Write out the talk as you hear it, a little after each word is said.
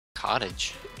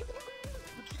cottage.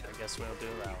 I guess we'll do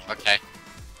that one. Okay.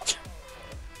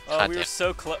 Oh, God we were damn.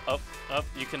 so close. Up.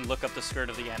 You can look up the skirt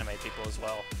of the anime people as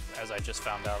well, as I just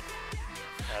found out.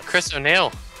 That's... Chris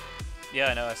O'Neill. Yeah,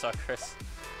 I know. I saw Chris.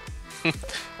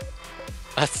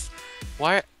 That's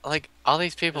why. Like all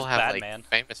these people There's have like Batman.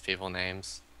 famous people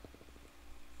names.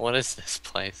 What is this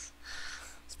place?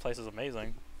 This place is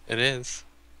amazing. It is.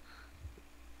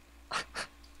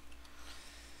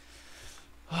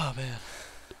 Oh man.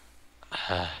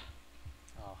 Oh,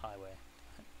 highway.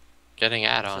 Getting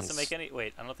add-ons. Does it make any?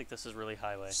 Wait, I don't think this is really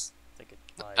highway. I think it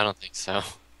lied. I don't think so.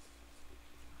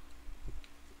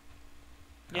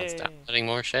 Now it's Yay. downloading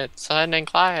more shit. Sending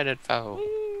client info.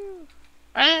 Woo!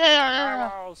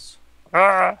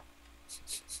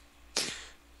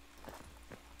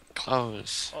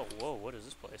 Close. Oh, whoa! What is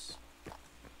this place?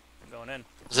 I'm going in.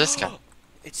 Is this guy?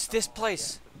 It's this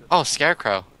place. Oh,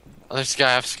 Scarecrow. Oh, there's a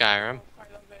guy off Skyrim.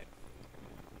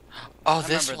 Oh, I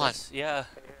this remember one. This. Yeah.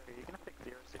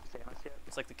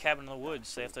 It's like the cabin in the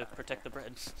woods. They have to protect the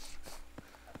bread.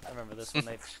 I remember this when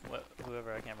they,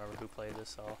 whoever, I can't remember who played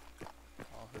this. All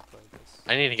who played this.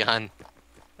 I need a gun.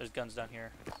 There's guns down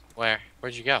here. Where?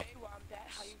 Where'd you go? Hey, Wombat,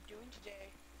 how you doing today?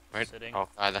 Where? Sitting. Oh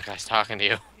God, that guy's talking to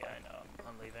you. Yeah, I know.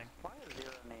 I'm leaving. Why is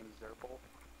Zero named Zerple?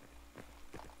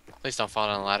 Please don't fall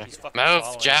down the ladder. He's fucking Move,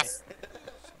 following Jeff. me.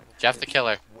 Jeff the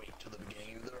killer. Wait till the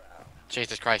beginning of the round.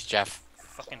 Jesus Christ, Jeff.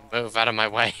 Fucking. Move out of my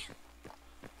way.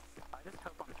 I just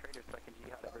hope I'm a traitor so I can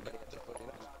jihad everybody else.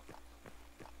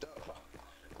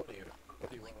 What are you? What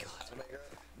do you want?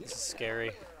 This is scary.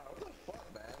 What the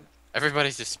fuck, man?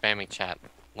 Everybody's just spamming chat.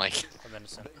 Like, I'm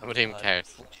innocent. nobody even cares.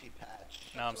 Glitchy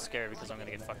patch. Now I'm scared because I'm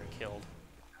gonna get fucking killed.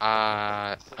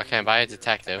 Okay, buy a I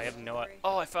detective. have no.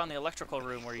 Oh, I found the electrical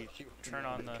room where you turn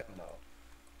on the.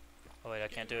 Oh wait, I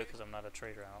can't do it because I'm not a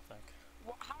traitor. I don't think.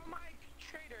 Well, how am I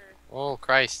a traitor? Oh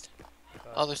Christ.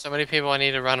 Oh, there's so many people I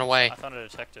need to run away. I found a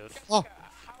detective. Oh,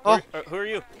 How oh, Who are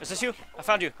you? Is this you? I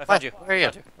found you. I found you. Where are you?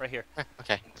 Found you. Right here.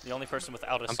 okay. The only person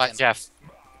without a I'm skin. by Jeff.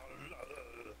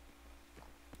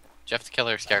 Jeff the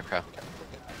killer, Scarecrow.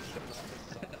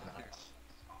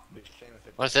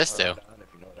 What does this do? If you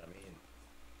know what I mean.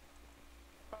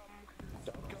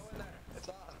 Don't go in there. It's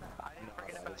on. I didn't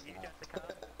forget about you, Jessica.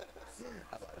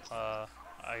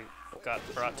 I got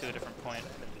brought to a different point.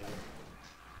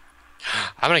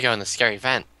 I'm gonna go in the scary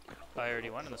vent. I already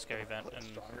went in the scary vent, and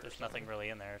there's nothing really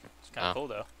in there. It's kind of Oh. cool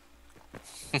though.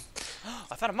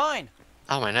 I found a mine.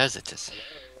 Oh, my nose itches.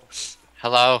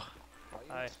 Hello?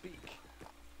 Hi.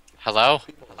 Hello?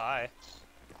 Hi.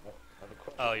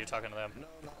 Oh, you're talking to them. No,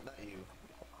 not you.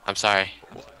 I'm sorry.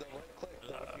 What, the right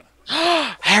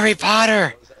click? Harry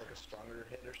Potter! Was that like a stronger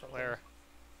hit or something? Where?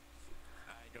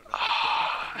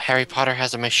 Harry Potter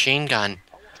has a machine gun.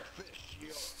 I want a fish.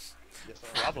 Yes,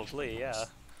 Probably, yeah.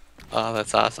 Oh,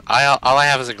 that's awesome. All I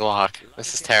have is a Glock.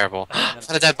 This is terrible. Found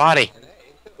a dead body.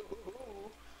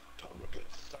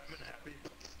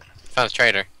 Found a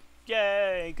traitor.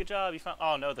 Yay! Good job. You found.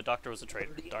 Oh no, the doctor was a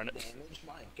traitor. Darn it. damage?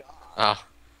 My god. Oh.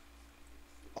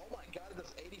 Oh my god, it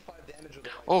does 85 damage with the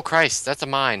right Oh Christ, that's a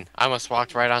mine. I almost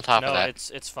walked right on top of No, that.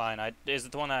 it's fine. Is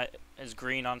it the one that is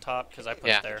green on top? Because I put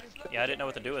Yeah. it there. Yeah, I didn't know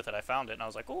what to do with it. I found it and I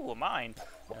was like, "Ooh, a mine,"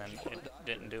 and it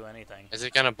didn't do anything. Is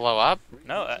it gonna blow up?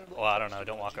 No, well, I don't know.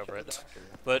 Don't walk over it.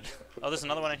 But oh, there's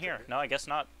another one in here. No, I guess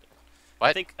not.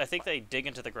 What? I think they dig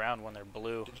into the ground when they're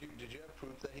blue. Did you have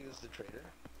proof that he was the traitor?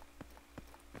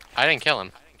 I didn't kill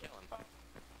him.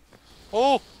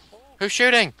 Oh! Who's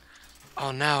shooting?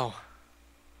 Oh no.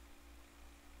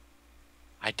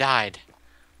 I died.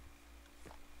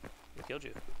 Who killed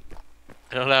you?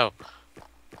 I don't know.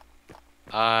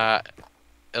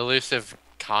 Elusive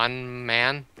con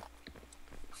man?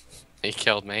 He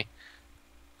killed me.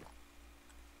 Oh,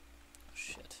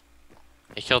 shit.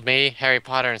 He killed me, Harry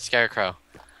Potter, and Scarecrow.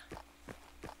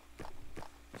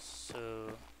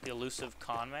 So the elusive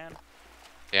con man.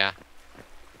 Yeah.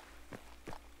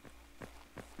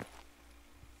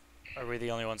 Are we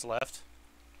the only ones left?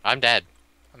 I'm dead.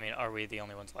 I mean, are we the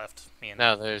only ones left? Me and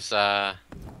No, there's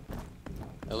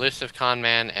Elusive con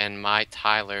man and my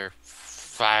Tyler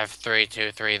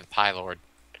 5323 the Pylord.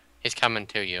 He's coming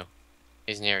to you.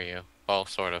 He's near you. Well,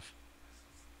 sort of.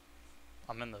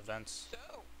 I'm in the vents. So,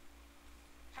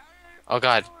 how, Oh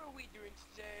god. how are we doing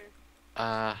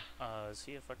today? Is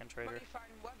he a fucking traitor? Pretty fine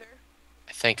weather.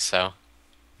 I think so.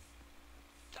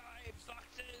 Die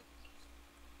boxes.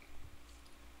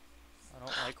 I don't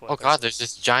like Oh weapons. god, there's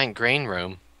this giant green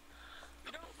room.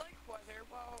 You don't like weather?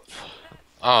 Well,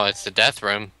 Oh, it's the death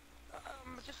room.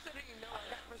 just so that you know, I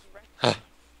got resurrected.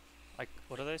 Like,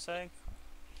 what are they saying?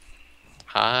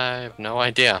 I have no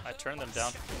idea. I turned them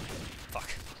down. Fuck.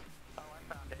 Oh,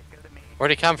 I found it. Go to me. Where'd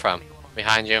he come from?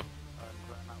 Behind you.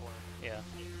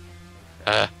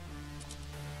 Yeah.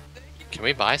 Can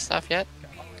we buy stuff yet?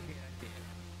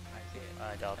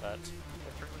 I doubt that.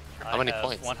 How many I have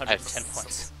points? 110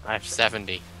 points. I have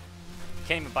 70.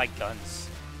 Can't even buy guns.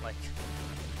 Like,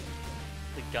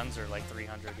 the guns are like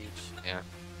 300 each. Yeah.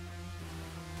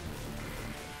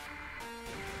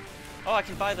 Oh, I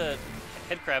can buy the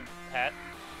head crab hat.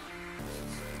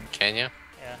 Can you?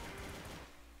 Yeah.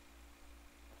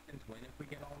 Win if we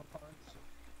get all the parts.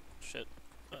 Shit.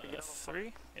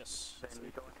 F3? Yes. Then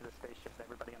you go into the spaceship,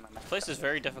 everybody on the map. This place is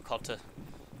very difficult to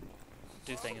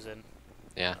do things in.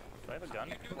 Yeah. Do I have a gun?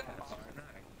 No.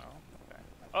 Okay.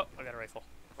 Oh, I got a rifle.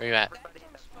 Where you at?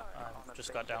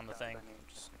 Just got down the thing.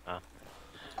 Just,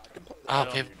 Oh,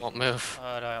 people won't move.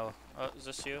 no. Oh, is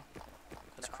this you?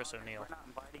 That's Chris O'Neill. We're not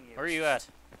inviting you. Where are you at?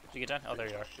 Did you get done? Oh, there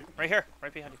you are. Right here.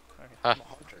 Right behind you. Right here. Huh. I'm a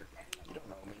hunter. You don't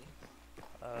know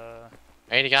me.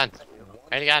 I need a gun.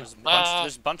 I need a gun.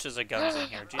 There's bunches of guns in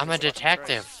here. I'm a Jesus fucking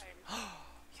detective. Christ.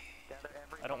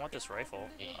 I don't want this rifle.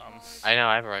 I know,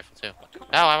 I have a rifle too.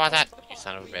 No, I want that. You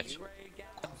son of a bitch.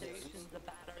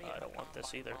 I don't want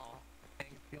this either.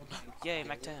 Yay,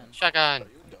 Mac 10. Shotgun. Are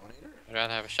you a donator? I'd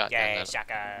rather have a shotgun Yay, than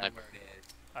shotgun.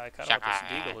 I kind of want Shotgun.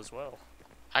 this deagle as well.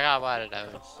 I got one of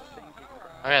those.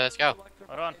 Okay, let's go.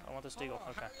 Hold on, I want this deagle.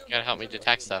 Okay. You gotta help me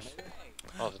detect stuff.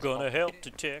 Oh, Gonna help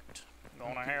detect.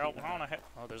 Gonna help.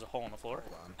 Oh, there's a hole in the floor.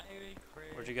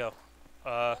 Where'd you go?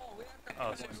 Oh.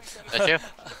 That's you?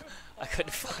 I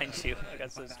couldn't find you. I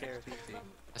got so scared.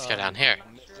 Let's go down here.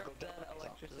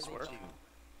 Does this work?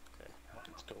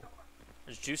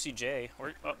 There's Juicy J.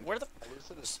 Where the?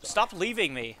 Stop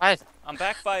leaving me. What? I'm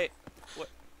back by. What?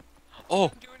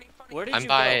 Oh, Where did I'm you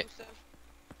by. go?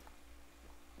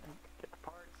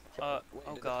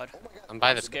 Oh God. I'm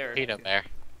by the scared. peanut up there.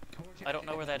 I don't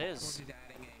know where that is.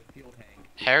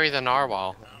 Harry the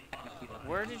narwhal.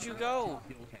 Where did you go?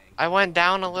 I went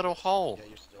down a little hole. Yeah,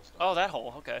 you're still stuck. Oh, that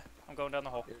hole. Okay, I'm going down the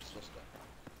hole. You're still stuck.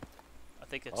 I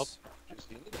think it's. Oh.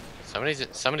 Just, you need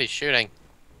to- Somebody's shooting.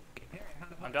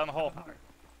 I'm down the hole.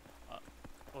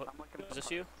 What? Is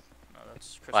this you? No,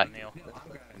 that's Chris What? O'Neill.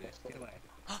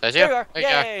 That's There you? you are! There you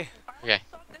are. Yay! Okay.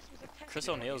 Chris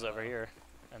O'Neill's over here,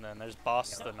 and then there's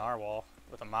Boss the Narwhal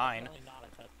with a mine. I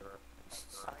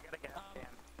got a gas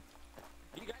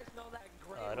can. You guys know that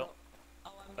gray I don't.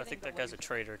 Oh, I think that guy's a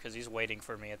traitor because he's waiting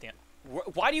for me at the end.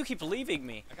 Why do you keep leaving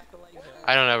me? I got the laser.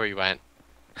 I don't know where you went.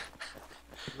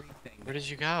 Where did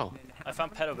you go? I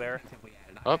found Pedo Bear.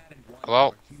 Oh,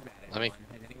 well, let me.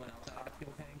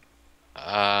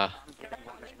 I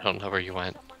don't know where you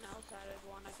went. Someone else added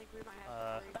one. I think we might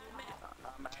have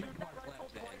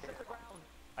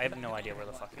I have no idea where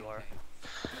the fuck you are.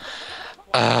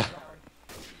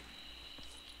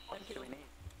 What do we need?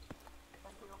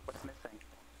 What's missing?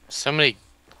 So many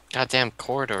goddamn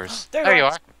corridors. There There you you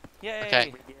are. are. Yay! Okay.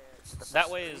 We get the That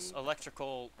way is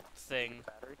electrical thing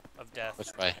battery. of death.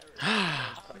 Which way?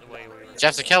 The way we were.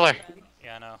 Jeff's a killer.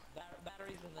 Yeah, I know.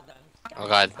 batteries in the den. Oh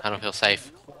god, I don't feel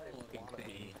safe.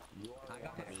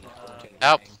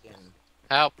 Help!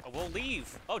 Help! Oh, we'll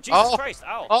leave. Oh, Jesus Oh. Christ!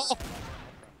 Ow! Oh! Oh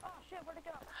shit, where'd it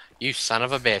go? You son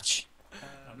of a bitch.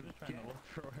 I'm just trying to look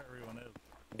for where everyone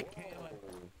is.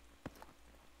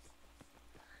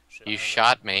 Shit, You I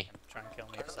shot me. Try and kill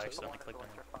me because I accidentally clicked on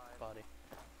your body.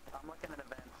 I'm looking at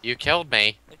events. You killed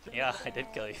me. Yeah, I did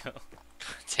kill you.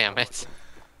 Damn it.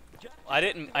 I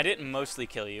didn't mostly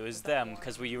kill you. It was them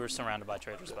because you were surrounded by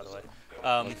traitors, by the way.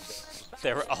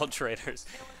 They were all traitors.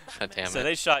 God damn So it.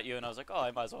 they shot you, and I was like, oh,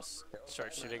 I might as well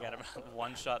start shooting at him.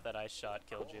 One shot that I shot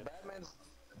killed you.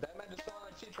 Batman just saw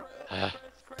our cheat trial.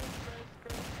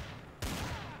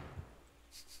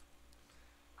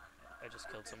 I just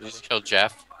killed You somebody. just killed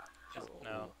Jeff.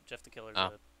 No, Jeff the Killer's Oh.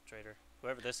 a traitor.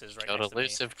 Whoever this is right Killed next to me.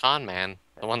 elusive con man.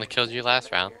 The one that killed you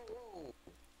last round.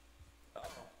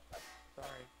 Sorry.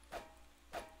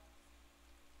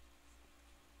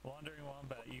 Wandering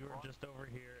Wombat, you were just over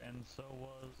here, and so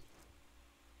was.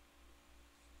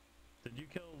 Did you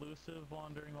kill elusive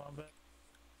Wandering Wombat?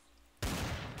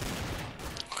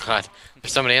 God,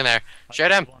 there's somebody in there. I Shoot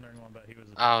killed him! Wandering Wombat, he was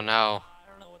a Oh no. I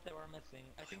don't know what they were missing.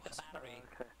 I think the battery.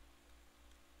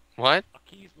 What?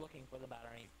 He's looking for the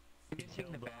battery.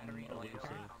 killed elusive.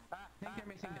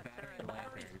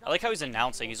 I like how he's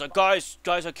announcing. He's like, guys,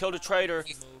 I killed a traitor.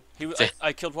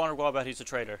 I killed Wonder Wombat. He's a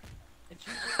traitor. It's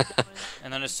usually down in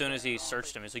And then as soon as he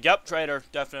searched him, he's like, yep, traitor,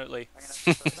 definitely.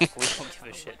 We don't give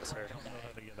a shit, sir. I don't know how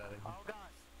to get out of here.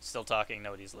 Still talking.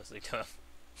 Nobody's listening to him.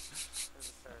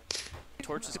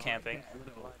 Torch is camping,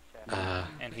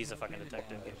 and he's a fucking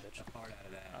detective, you bitch.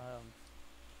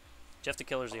 Jeff the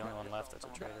Killer's the only one left that's a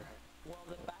traitor.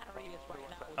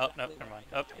 Oh, no, never mind.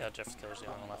 Oh, yeah, Jeff's killer's the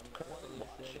only one left.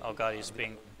 Oh god, he's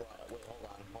being...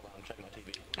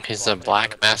 He's the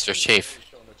Black Master Chief.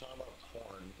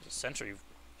 There's a sentry in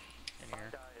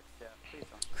here.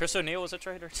 Chris O'Neill was a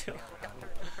traitor too.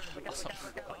 Awesome.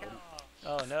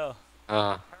 Oh no.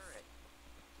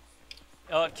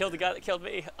 Oh, it killed the guy that killed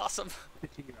me. Awesome.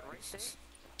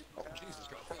 Oh, Jesus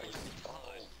Christ.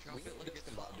 Oh, we need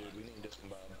Discombobb, dude. We need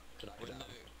Discombobb to knock it down.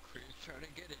 Trying to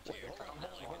get it to you.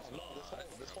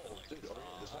 This hole, dude, over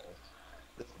here, this hole.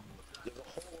 There's a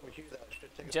hole over here that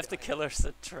should take us Jeff the killer's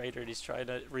the traitor and he's trying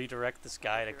to redirect this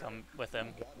guy to come with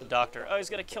him. The doctor. Oh, he's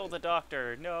gonna kill the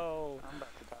doctor. No.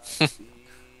 I think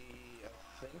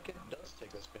it does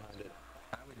take us behind it.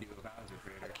 I would do if I was a I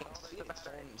creator. can't see it.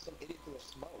 Some idiot threw a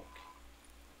smoke.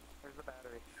 Where's the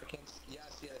battery? I can't see. Yeah, I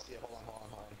see it. Hold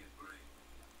on.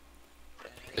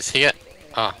 Is he it?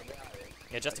 Oh.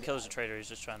 Yeah, Jeff the killer's a traitor. He's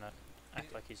just trying to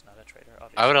act like he's not a traitor.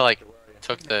 Obviously. I would have like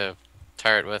took the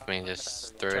turret with me and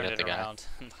just threw it Turned at the guy. around.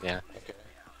 Yeah. Okay.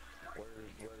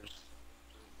 Where's...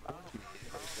 The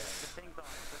thing's on.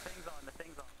 The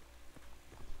thing's on.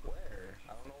 Where?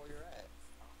 I don't know where you're at.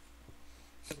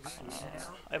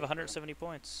 I have 170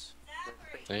 points.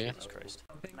 Do you? Jesus Christ.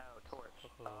 No, torch.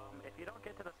 If you don't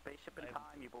get to the spaceship in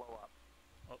time, you blow up.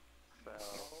 Oh. So,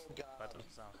 Oh, God. That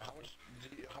doesn't sound... How much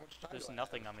time There's do I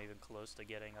nothing have? I'm even close to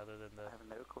getting other than I the... have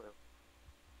no clue.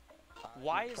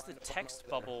 Why I'm is the trying to find text over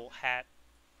there. bubble hat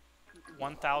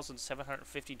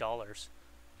 $1,750?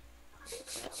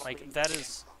 Like, that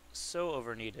is so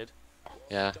over needed.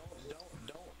 Yeah.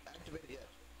 Don't activate it yet.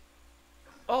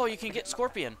 Oh, you can get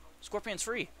Scorpion. Scorpion's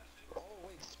free. Oh,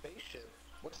 wait, spaceship.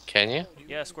 What's... Can you? Oh,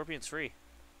 Yeah, Scorpion's free.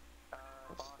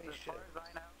 Boss, as far as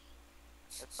I know,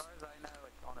 it's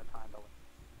on a time delay.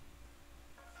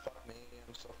 Fuck me,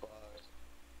 I'm so fucked.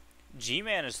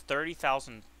 G-Man is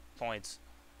 30,000 points.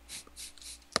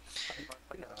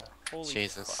 Holy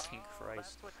Jesus. fucking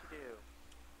Christ. That's what you do.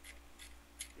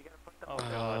 You gotta put the Oh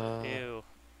god, ew.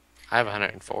 I have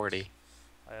 140.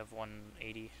 I have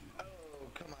 180. Oh,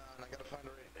 come on, I gotta find the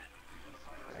right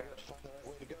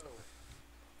way to go.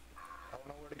 I don't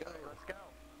know where to go. Let's go.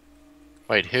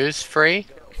 Wait, who's free?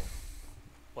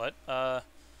 What? Let's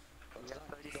not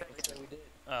 30 go. Let's say we did.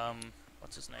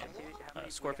 What's his name? How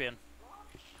many Scorpion.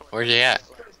 Where's he at?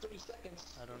 30 seconds.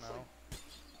 I don't know.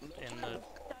 In the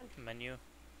menu.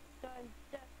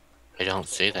 I don't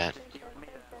see that.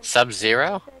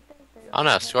 Sub-Zero? Oh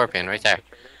no, Scorpion, right there.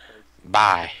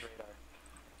 Bye.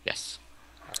 Yes.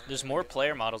 There's more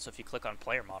player models if you click on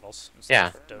player models instead Yeah.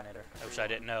 of donator, which I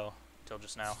didn't know until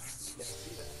just now.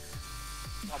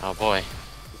 Oh boy.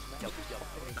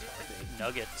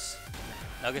 Nuggets.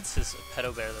 Nuggets is a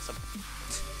pedo bear that's a...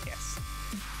 yes.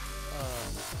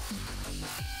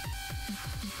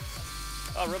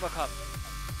 Oh, Robocop.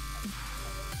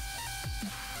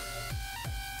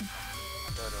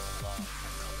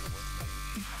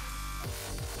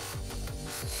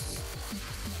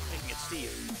 Making it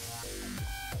Steve.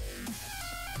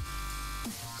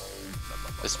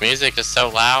 This music is so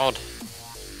loud.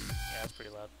 Yeah, it's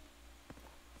pretty loud.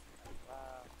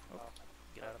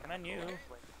 Get out of the menu.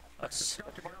 Oh, it's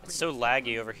so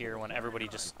laggy over here when everybody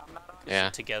just Yeah.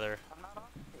 together.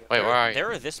 Wait, where are you?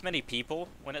 There are this many people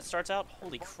when it starts out.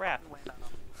 Holy crap!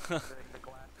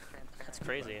 That's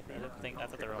crazy. I didn't think. I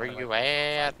thought there were Where only you like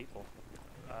at? 5 people.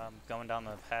 Going down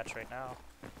the hatch right now.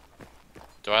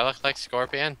 Do I look like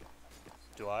Scorpion?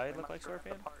 Do I look like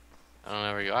Scorpion? I don't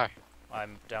know where you are.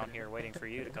 I'm down here waiting for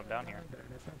you to come down here.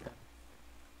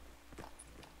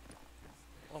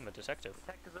 Oh, I'm a detective.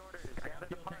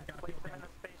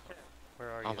 Where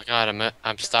are Oh you? my god,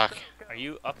 I'm stuck. Are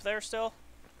you up there still?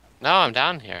 No, I'm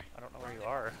down here. I don't know where you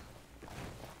are.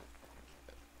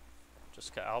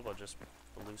 Just Alba just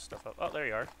blew stuff up. Oh, there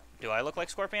you are. Do I look like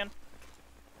Scorpion?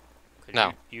 'Cause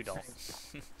No. You don't.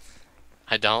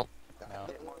 I don't. No.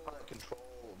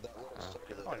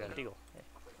 Oh, I got a deagle. Hey.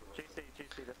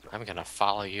 I'm gonna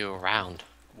follow you around.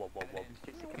 Whoa, whoa, whoa.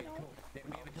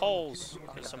 Holes!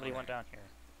 Okay, somebody went down here.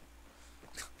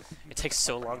 It takes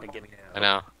so long to get... I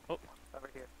know. Oh. Fuck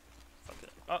it.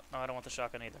 Oh, no, I don't want the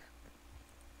shotgun either.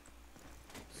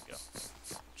 There we go.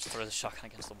 Just throw the shotgun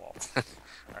against the wall.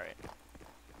 Alright.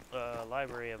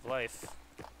 Library of Life.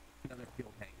 Another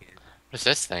fuel tank is. What's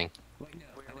this thing? Wait, no.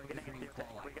 Another green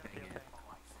fall light thing is.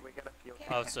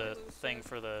 Oh, it's a thing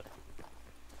for the...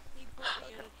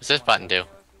 What's this button do?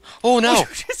 Oh no! You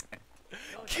just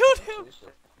killed him!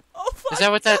 Oh my Is that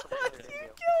what that? God, you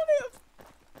killed him!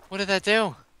 What did that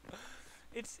do?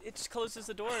 It just closes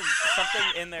the door and something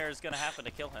in there is gonna happen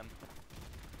to kill him.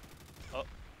 Oh.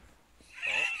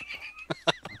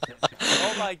 Oh.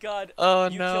 Oh my god. Oh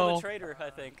You killed no. a traitor, I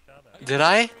think. Did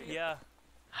I? Yeah.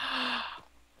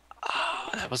 Oh,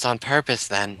 that was on purpose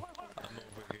then. I'm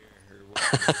over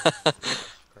here.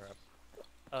 Crap.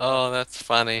 Oh, that's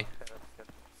funny.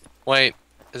 Wait,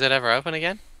 is it ever open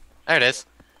again? There it is.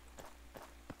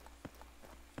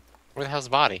 Where the hell's the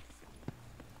body?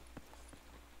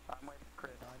 I'm with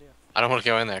Chris. No idea. I don't want to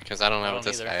go in there because I don't know what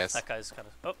this either. guy is. That guy's kind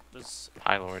of. Oh, there's.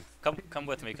 Hi, Lord. Come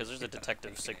with me, because there's a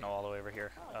detective signal all the way over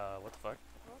here. What the fuck?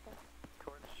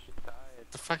 Torch died.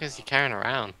 What the fuck is he carrying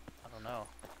around? I don't know.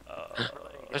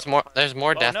 There's more. There's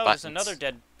more Oh death no, buttons. there's another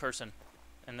dead person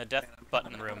in the death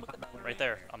button room, right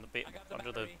there on the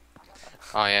under the.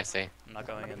 Oh yeah, I see. I'm not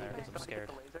going in there because I'm scared.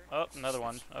 Oh, another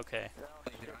one. Okay,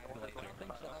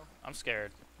 I'm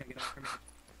scared. God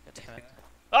damn it.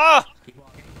 Ah!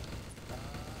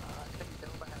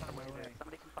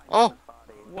 Oh,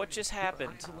 What just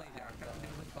happened?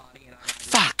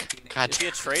 fuck! God. Is he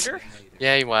a traitor?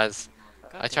 Yeah, he was.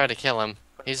 I tried to kill him.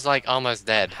 He's like almost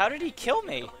dead. How did he kill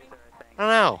me? I don't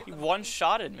know. He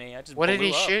one-shotted me. I just What did blew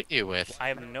he up. shoot you with? I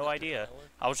have no idea.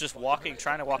 I was just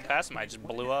trying to walk past him. I just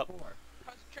blew up.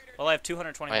 Well, I have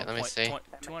 220 Wait, let me see.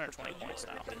 220 points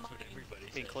now.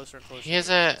 Being closer and closer. He has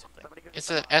a.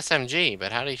 It's a SMG,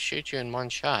 but how did he shoot you in one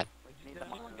shot?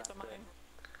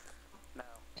 No.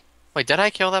 Wait, did I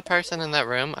kill that person in that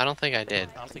room? I don't think I did.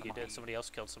 I don't think you did. Somebody else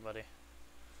killed somebody.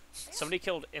 Somebody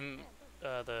killed him.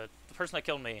 The person that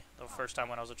killed me the first time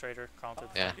when I was a traitor. Crawling through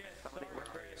the Yeah.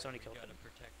 Somebody killed him.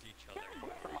 Protect each other.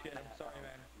 Shit, I'm sorry,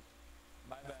 man.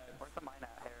 My bad. Where's the mine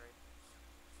at, Harry?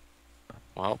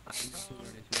 Well,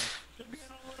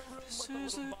 This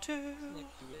is the tale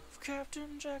of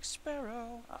Captain Jack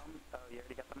Sparrow. Oh, you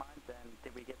already got the mine? Then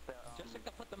did we get the?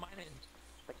 Jessica, put the mine in.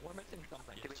 We're missing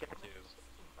something. Did we get the?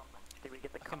 Did we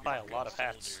get the? I can buy a lot of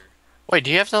hats. wait,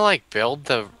 do you have to like build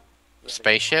the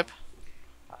spaceship?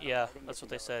 Yeah, that's what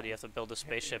they said. You have to build a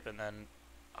spaceship and then.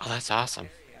 Oh, that's awesome.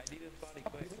 I need this body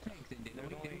quick.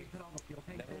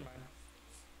 Never mind.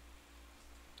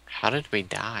 How did we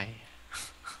die?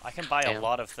 I can buy a Damn.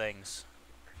 lot of things.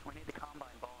 We need the combine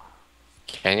ball.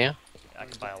 Can you? I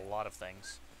can buy a lot of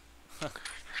things.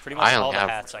 Pretty I much only all the have-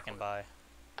 hats I can buy.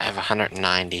 I have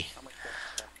 190. I'm with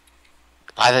Chris.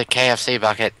 Buy the KFC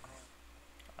bucket.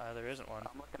 There isn't one.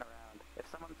 I'm looking around. If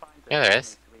someone finds it, Yeah, there that'd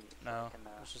is. be sweet. No, We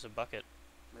can, it's just a bucket.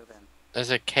 move in.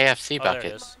 There's a KFC Oh, there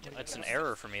bucket. it is. It's an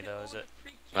error for me though, is it?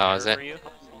 Oh, is Error it? For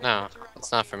you? No,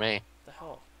 it's not for me. What the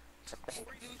hell? Just search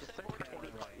for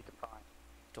any part you can find.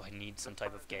 Do I need some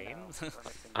type of game? We're missing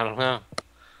I don't know.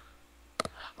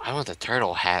 I want the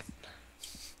turtle hat.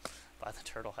 Buy the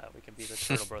turtle hat. We can be the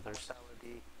Turtle Brothers. Salad D.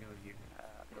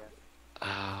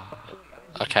 Yeah.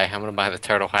 Okay, I'm gonna buy the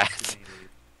turtle hat.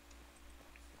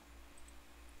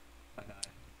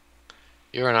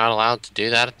 You are not allowed to do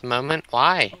that at the moment?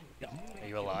 Why? Are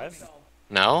you alive?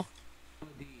 No?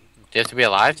 Do you have to be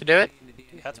alive to do it?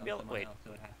 You have to be alive. Wait,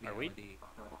 are we?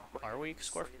 Are we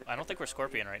Scorpion? I don't think we're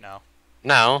Scorpion right now.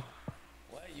 No.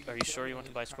 Are you sure you want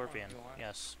to buy Scorpion?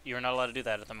 Yes. You are not allowed to do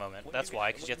that at the moment. That's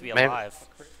why, because you have to be Maybe- alive.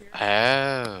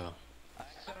 Oh.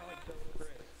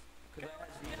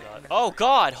 Oh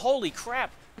God! Holy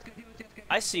crap!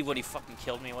 I see what he fucking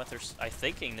killed me with. Or I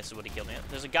thinking this is what he killed me with.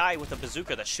 There's a guy with a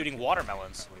bazooka that's shooting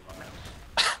watermelons.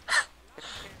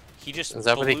 He just. Is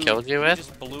that what he killed you with? He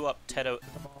just blew up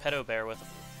Pedo Bear with a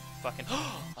fucking.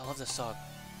 I love this song.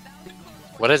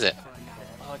 What is it?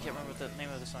 Oh, I can't remember what the name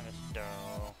of the song is.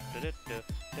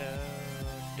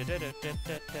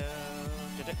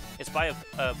 It's by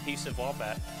a piece of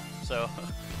wombat, so.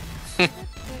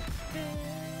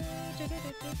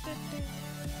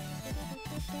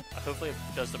 Hopefully it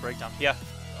does the breakdown. Yeah.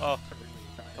 Oh,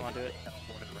 come on, do it.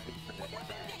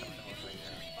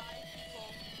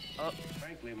 Oh.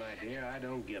 Frankly, my dear, I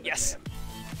don't give Yes.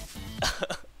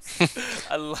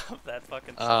 I love that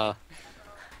fucking song.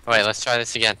 Wait, let's try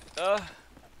this again.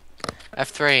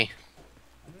 F3.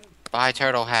 Buy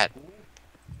turtle hat.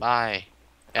 Buy.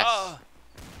 Yes.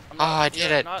 I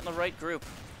did yeah, it. Not in the right group.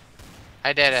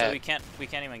 I did So it. we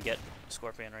can't even get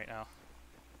Scorpion right now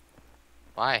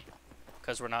Why?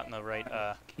 because we're not in the right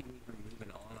Well,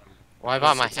 I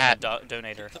bought my it's in hat. the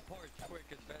donator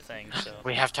thing. So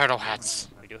We have turtle hats.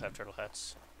 we do have turtle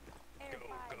hats.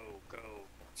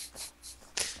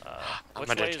 I'm Which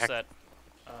gonna way is check- that?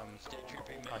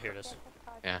 Oh, here it is.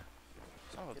 Yeah.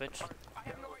 Son of a bitch.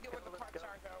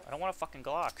 I don't want a fucking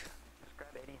Glock. Just grab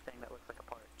anything that looks like a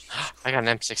part. I got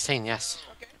an M16, yes.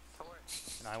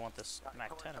 And I want this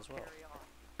Mac 10 as well.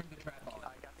 I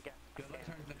got the gas.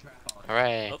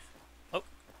 Hooray. Okay,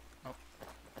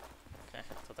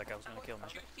 thought that guy was gonna kill me.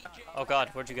 Oh God,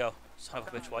 where'd you go? Son of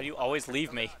a bitch, why do you always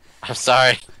leave me? I'm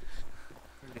sorry.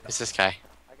 It's this guy.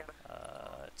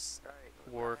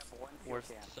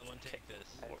 Someone take this.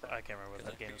 I can't remember what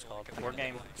that game is called. War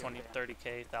game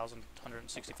 2030K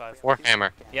 1165.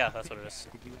 Warhammer. Yeah, that's what it is.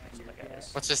 That's what that guy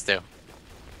is. What's this do?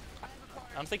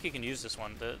 I don't think you can use this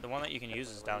one. The one that you can use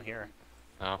is down here.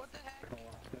 Oh.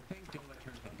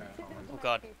 Oh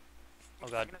god. Oh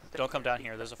god. Don't come down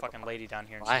here. There's a fucking lady down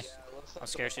here. And Why? I'm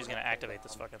scared she's gonna activate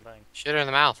this fucking thing. Shoot her in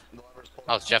the mouth.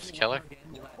 Oh, it's Jeff's killer?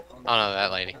 Oh no,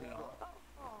 that lady.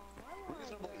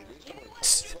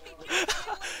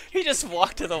 He just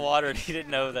walked to the water and he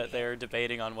didn't know that they were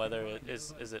debating on whether it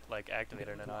is it like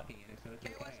activated or not.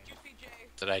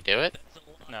 Did I do it?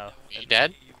 No. You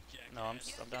dead? No, I'm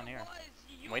down here.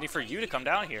 I'm waiting for you to come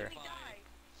down here.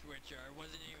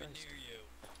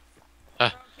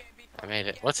 I made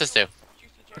it. What's this do?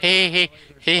 He.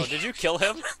 Oh, did you kill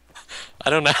him? I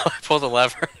don't know. I pulled a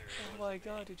lever. Oh my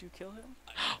god, did you kill him?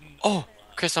 Oh,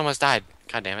 Chris almost died.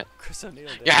 God damn it. Chris O'Neill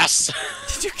did. Yes!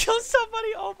 Did you kill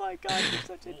somebody? Oh my god, you're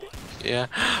such a dick. Yeah.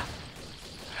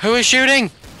 Who is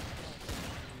shooting?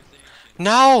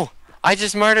 No! I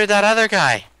just murdered that other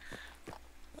guy.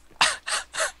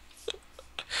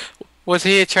 Was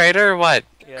he a traitor or what?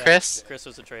 Yeah, Chris? Chris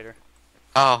was a traitor.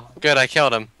 Oh, good. I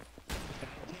killed him.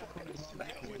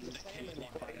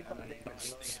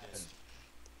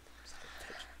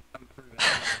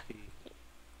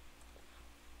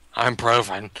 I'm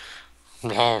proven.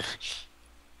 I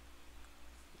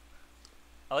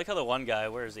like how the one guy,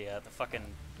 where is he at? The fucking...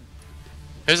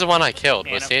 Who's the one I killed?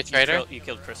 Was he a traitor? You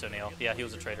killed Chris O'Neill. Yeah, he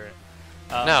was a traitor.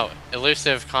 No,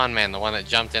 elusive con man, the one that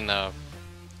jumped in the...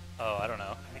 Oh, I don't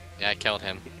know. Yeah, I killed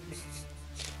him.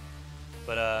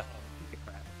 But,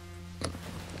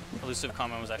 elusive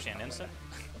con man was actually an innocent.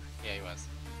 Yeah, he was.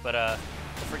 But, the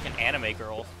freaking anime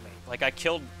girl, like, I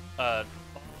killed,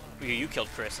 you killed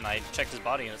Chris, and I checked his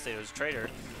body and it said it was a traitor.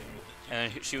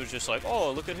 And she was just like,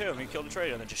 oh, look at him, he killed a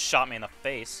traitor, and then just shot me in the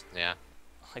face. Yeah.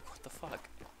 Like, what the fuck?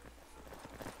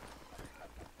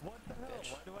 What the hell?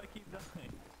 Why do I keep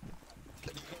dying?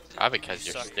 Probably because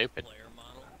you're Suck. stupid.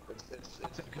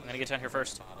 I'm gonna get down here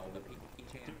first.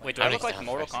 Wait, do I'm I look gonna like get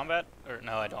Mortal down Kombat? Or,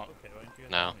 no, I don't.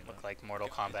 No. Look like Mortal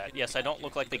Kombat. Yes, I don't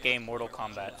look like the game Mortal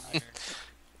Kombat.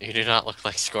 You do not look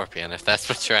like Scorpion, if that's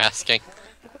what you're asking.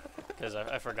 Because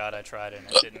I forgot I tried and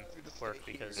it didn't work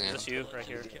because... Yeah. Is this you right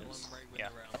here? Yeah.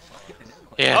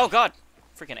 Yeah. Oh god!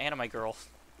 Freaking anime girl.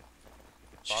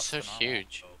 She's Boss so phenomenal.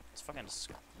 huge. It's fucking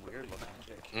weird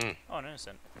looking. Mm. Oh, an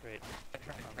innocent. Great. I'm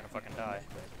gonna fucking die.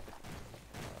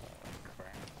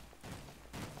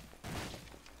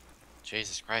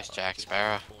 Jesus Christ, Jack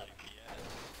Sparrow.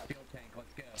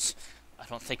 I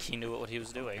don't think he knew what he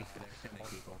was doing.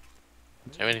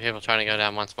 Too many people trying to go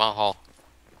down one small hole.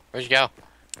 Where'd you go?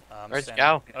 Where'd you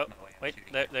Standing- go? Oh, wait,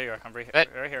 there you are. I'm right here. Wait.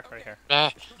 Right here. Right here.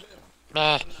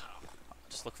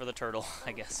 Just look for the turtle,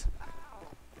 I guess.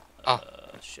 Oh.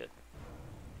 Shit.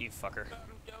 You fucker.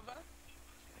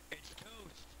 It's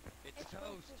toast. It's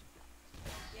toast.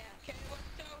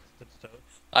 It's toast.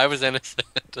 I was innocent.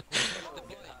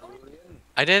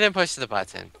 I didn't push the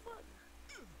button.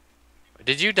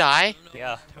 Did you die?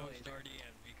 Yeah. Toast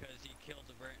RDM because he killed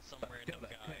some random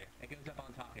guy. It goes up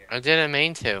on top here. I didn't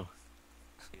mean to.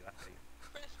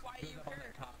 Chris, why It goes up on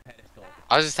their top pedestal.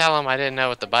 I was just telling him I didn't know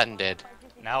what the button did.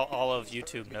 Now all of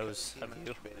YouTube knows of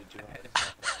you.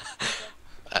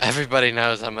 Everybody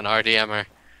knows I'm an RDMer.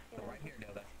 So right here,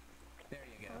 Nova. There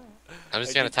you go. I'm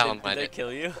just gonna tell him I Did they did.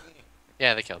 kill you?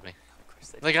 Yeah, they killed me. Of course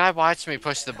they The guy watched me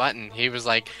push the button. He was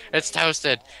like, "It's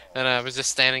toasted," and I was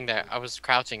just standing there. I was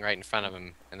crouching right in front of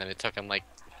him, and then it took him like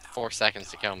 4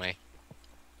 seconds to kill me.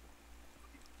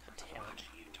 Damn it.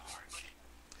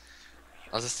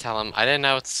 I'll just tell him I didn't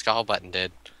know what the skull button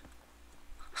did.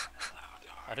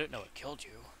 I didn't know it killed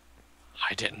you.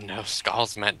 I didn't know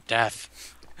skulls meant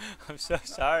death. I'm so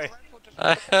sorry.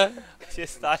 Maybe I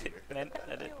just thought it meant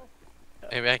that it...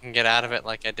 I can get out of it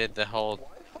like I did the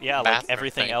whole. Yeah, like bathroom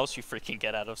everything thing. else you freaking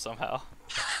get out of somehow.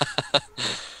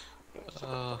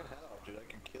 Oh. Dude,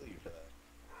 I can kill you for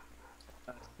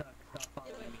that. Stop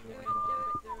following me.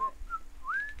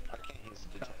 I can't use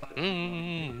the detect.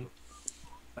 Mm.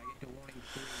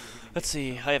 Let's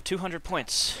see, I have 200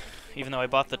 points. Even though I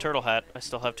bought the turtle hat, I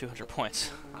still have 200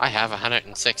 points. I have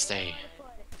 160.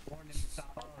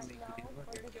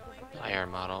 Higher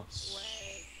models.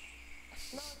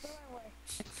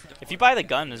 If you buy the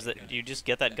gun, is that you just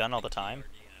get that gun all the time?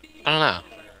 I don't know.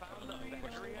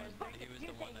 He was the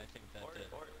one I think that did.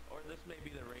 Or this may be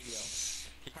the radio.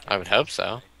 I would hope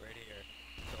so. Right here.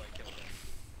 So I killed him.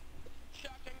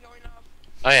 Shotgun going off.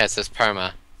 Oh yeah, it says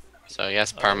perma. So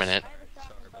yes, permanent. Sorry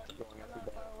about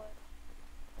that.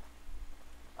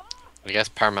 I guess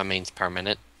perma means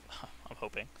permanent. I'm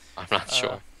hoping. I'm not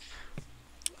sure.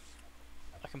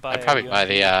 can buy I'd probably a buy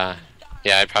the, UMP.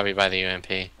 yeah, I'd probably buy the UMP.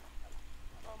 Oh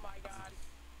my god.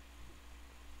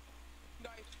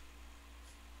 Nice.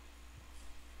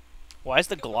 Why is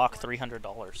the Glock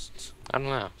 $300? I don't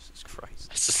know. Jesus Christ.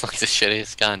 It's just like the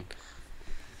shittiest gun.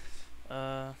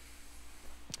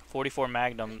 44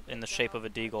 Magnum in the shape of a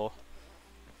deagle.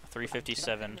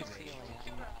 357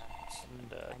 and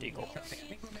deagle.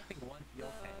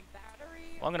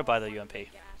 Well, I'm gonna buy the UMP.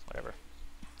 Whatever.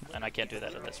 And I can't do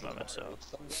that at this moment, so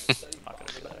I'm not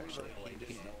gonna do that actually.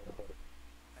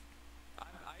 I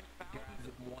found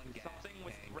something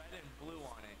with red and blue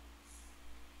on it.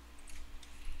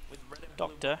 With red and blue.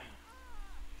 Doctor.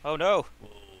 Oh no!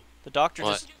 The doctor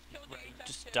What?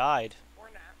 just died. Or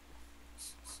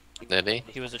not. Did he?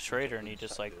 He was a traitor and he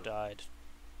just like died.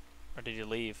 Or did he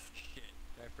leave? Shit,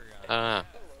 I forgot. I don't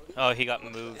know. Oh, he got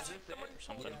moved or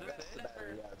something. That's the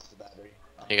battery, yeah, it's the battery.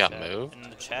 He got Chat. moved? In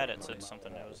the chat it said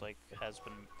something that was like the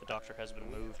doctor has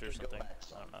been moved or something. I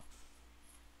don't know.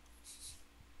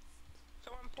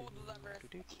 Someone pulled the lever.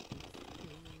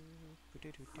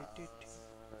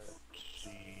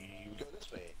 See, we go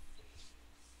this way.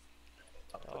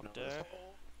 Up and over Doctor. this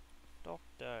hole.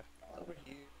 Doctor. Over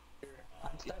here.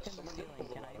 I'm stuck in the Someone ceiling. pull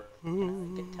the Can lever. I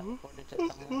get teleported to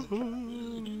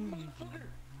someone?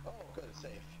 Oh, good, it's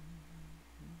safe.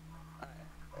 Alright,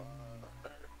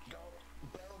 go,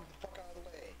 barrel the fuck out of the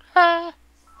way. Or I'm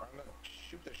gonna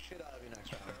shoot the shit out of you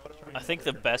next round. Put it over I here. think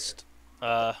the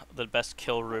best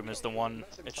kill room is the one.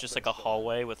 It's just like a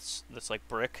hallway with this like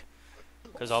brick,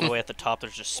 because all the way at the top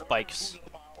there's just spikes.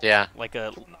 Yeah. Like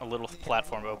a little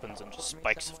platform opens and just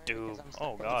spikes of doom.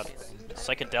 Oh god,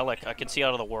 psychedelic. I can see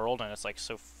out of the world and it's like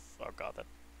so. Oh god, that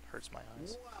hurts my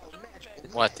eyes.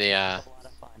 What, the, A lot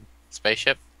of fun.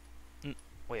 spaceship?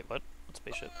 Wait, what? What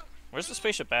spaceship? Where's the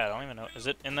spaceship at? I don't even know. Is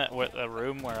it in that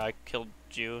room where I killed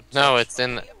you? No, it's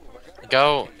in the...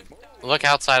 Go... Look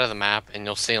outside of the map, and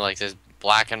you'll see, like, this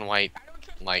black and white,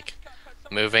 like,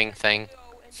 moving thing.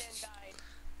 Is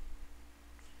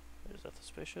that the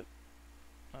spaceship?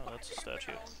 Oh, that's a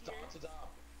statue.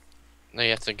 No,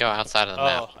 you have to go outside of the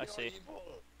map. Oh, I see.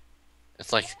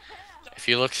 It's like... If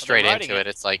you look straight riding into it. it,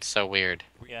 it's, like, so weird.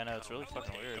 Yeah, no, it's really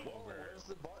fucking weird. Where's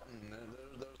the button?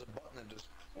 There's a button that just...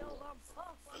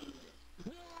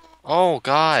 Oh,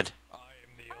 God!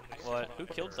 What? Who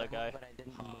killed that guy? But I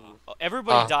didn't move. Oh,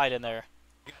 everybody Oh. died in there.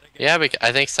 Yeah,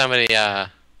 I think somebody,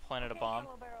 Planted a bomb.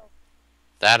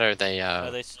 that or they, No,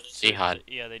 they jihad.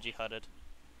 Yeah, they jihaded.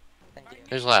 Thank you.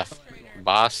 Who's left?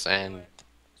 Boss and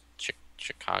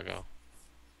Chicago.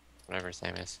 Whatever his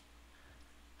name is.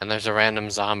 And there's a random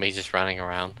zombie just running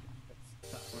around.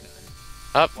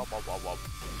 Up. Wop, wop, wop, wop.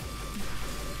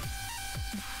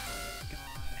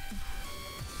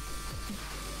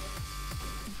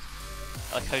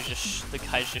 I like how the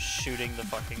guy's just shooting the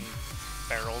fucking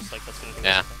barrels like that's gonna do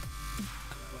Yeah. anything.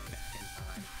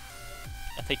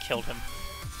 And they killed him.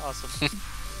 Awesome.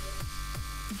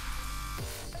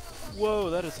 Whoa,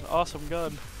 that is an awesome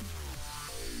gun.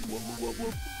 Whoop, whoop,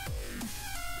 whoop.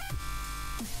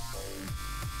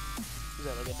 Is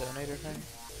that like a donator thing?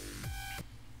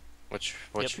 Which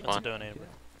Yep, that's one? a donator.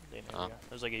 Oh.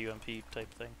 There's like a UMP type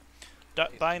thing.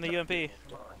 Buying the UMP.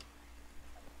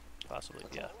 Possibly,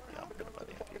 yeah. Yeah, I'm gonna buy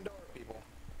the UMP.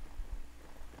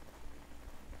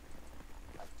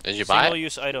 Did you buy it?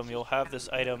 Single-use item. You'll have this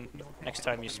item next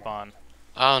time you spawn.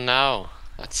 Oh no,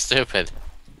 that's stupid.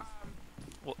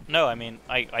 Well, no, I mean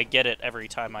I get it every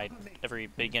time every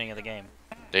beginning of the game.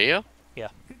 Do you? Yeah.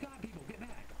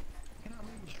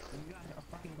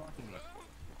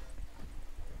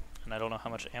 And I don't know how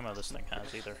much ammo this thing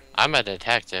has either. I'm a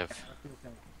detective.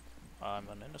 I'm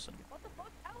an innocent.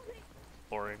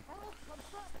 Boring.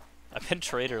 I've been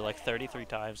traitor like 33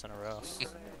 times in a row.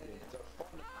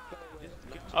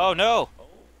 Oh no!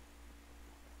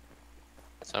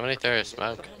 Somebody threw a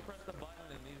smoke.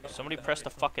 Somebody pressed the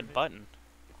fucking button.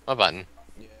 What button?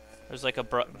 There's like a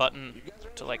button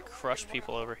to like crush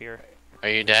people over here. Are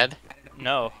you dead?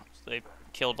 No, they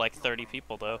killed like 30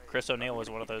 people though. Chris O'Neill was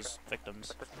one of those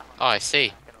victims. Oh, I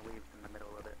see. Gonna leave in the middle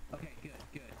of it. Okay, good,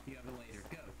 good. You have a laser.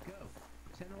 Go, go.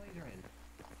 Send a laser in.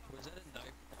 Was that a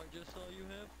knife I just saw you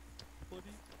have,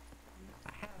 buddy?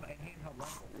 I have a handheld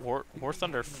rifle. War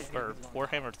Thunder or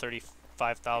Warhammer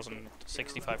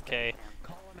 35,065K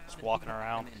just walking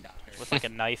around with like a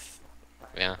knife,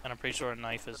 Yeah. and I'm pretty sure a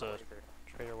knife is a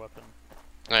traitor weapon.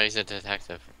 No, he's a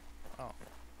detective. Yeah,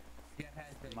 it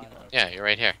has been. Mine Yeah, you're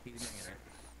right here. He's bringing her.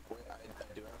 Wait, I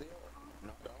do have the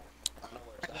no, don't. I don't know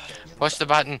where it's at. Push the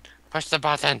button. Push the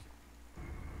button.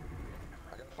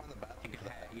 I gotta find the bathroom for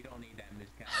that. You don't need that in this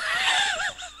kind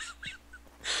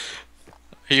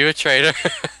Are you a traitor?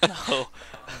 No,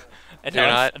 And You're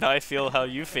now, not? now I feel how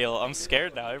you feel. I'm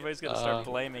scared now. Everybody's gonna start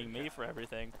Oh. blaming me for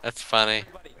everything. That's funny.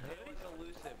 Everybody, Haley's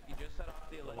elusive. You just set off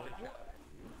the electric trap.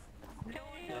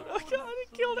 Oh god,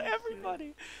 it killed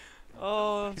everybody.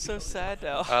 Oh, I'm so sad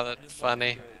now. Oh, that's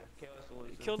funny.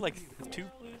 It killed like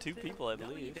two people, I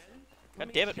believe.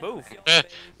 God damn it, move!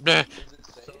 Bleh. Is it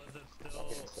safe? So is it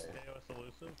still KOS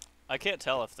elusive? I can't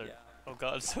tell if they're. Oh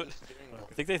god, so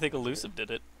I think they think elusive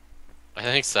did it. I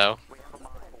think so.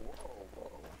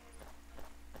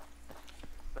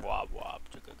 Wob wob.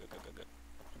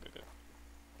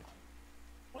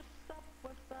 What's up?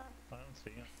 What's up? I don't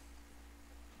see him.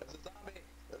 There's a zombie.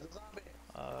 There's a zombie.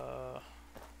 I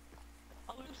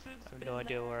have no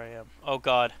idea where I am. Oh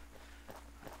god.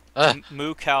 Ugh.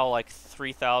 Moo Cow like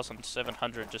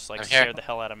 3,700 just like I'm here. scared the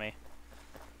hell out of me.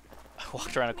 I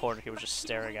walked around a corner, he was just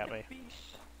staring at me.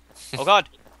 Oh god!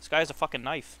 This guy has a fucking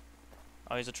knife.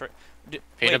 Oh, he's a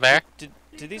Peter Bear?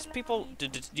 Did these people... do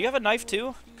you have a knife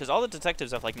too? Because all the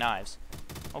detectives have like knives.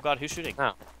 Oh god, who's shooting?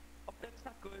 Oh. Oh, that's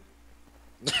not good.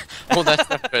 Oh, that's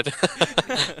not good.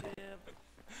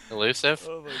 Elusive?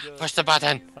 Oh my god. Push the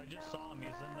button. I just saw him. He's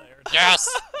in the air. Yes!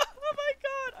 Oh my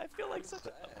god! I feel like such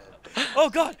a... Oh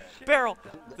god! Barrel!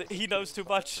 He knows too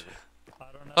much. I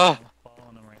don't know. Oh. I'm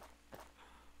following him right.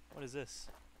 What is this?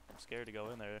 I'm scared to go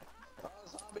in there. Oh,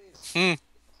 zombies.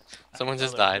 Someone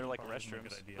just They're died. like Probably not a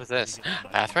good restrooms. idea. What's this? You get a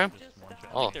knife, Bathroom? just one shot.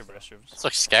 I Oh. think they're restrooms. This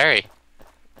looks scary.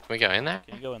 Can we go in there?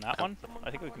 Can you go in that one? I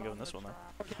think we can go in this one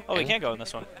though. Oh, we can't go in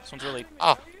this one. This one's really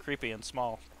Oh. creepy and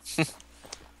small.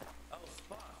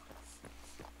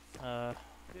 I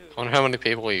wonder how many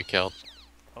people you killed.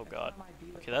 Oh god.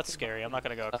 Okay, that's scary. I'm not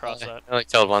gonna go across that. I only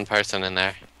killed one person in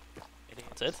there.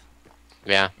 That's it?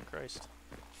 Yeah. Oh, Christ.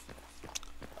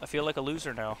 I feel like a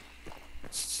loser now.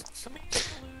 Come here, elusive.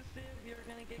 You're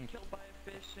gonna get killed by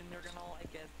a fish and you're gonna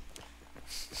like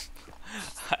it.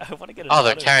 I want to get. Oh,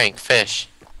 they're another- carrying fish.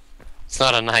 It's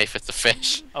not a knife, it's a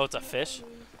fish. Oh, it's a fish.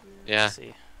 Yeah. Let's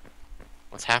see.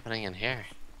 What's happening in here?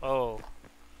 Oh,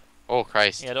 Oh,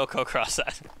 Christ. yeah. Don't go across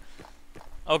that.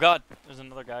 Oh god, there's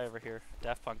another guy over here.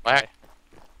 Daft Punk Where? guy.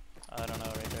 I don't know,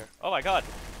 right there. Oh my god.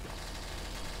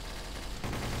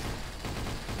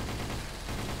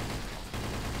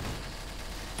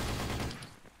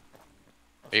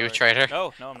 Are you a sorry. traitor?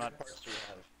 No, no, I'm not. Parts do you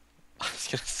have? I was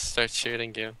gonna start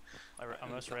shooting you. I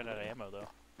almost ran out of ammo though.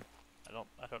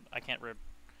 I can't read.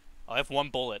 Oh, I have one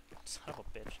bullet. Son of a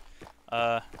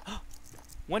bitch.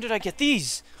 When did I get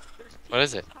these? What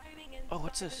is it? Hiding Oh,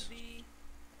 what's this?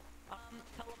 inside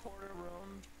the, teleporter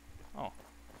room.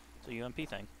 It's a UMP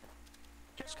thing.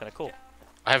 It's kind of cool.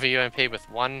 I have a UMP with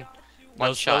one That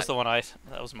was shot. the one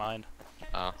that was mine.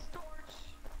 Oh.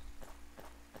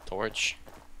 Torch.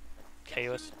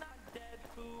 Chaos. Not dead,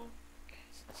 foo.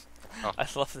 Oh. I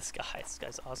love this guy. This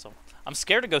guy's awesome. I'm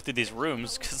scared to go through these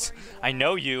rooms because I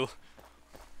know you.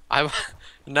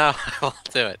 No, I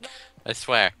won't do it. I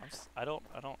swear. I don't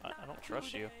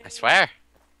trust you. I swear.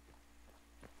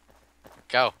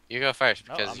 Go. You go first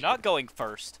No, because I'm not going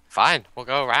first. Fine, we'll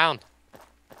go around.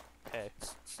 Okay.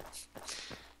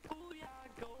 Booyah,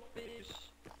 go fish.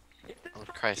 If this Oh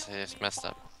truck Christ, I kills just me, messed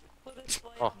up. put a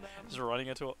flame Oh. on them. Just running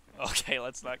into a... Okay,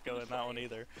 let's not go in that one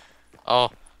either. Oh,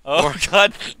 Oh More-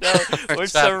 god, no. We're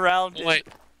What's that? surrounded.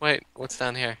 wait, what's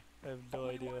down here? I have no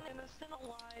idea. Innocent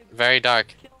alive. Very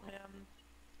dark. Kill him.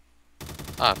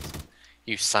 Oh,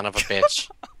 you son of a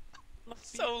bitch.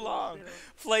 Must be So long.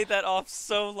 elusive. Played that off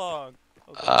so long.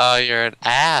 Okay. Oh, you're an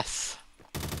ass.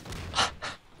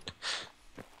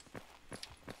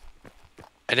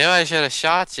 I knew I should have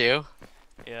shot you.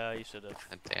 Yeah, you should have.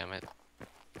 God damn it.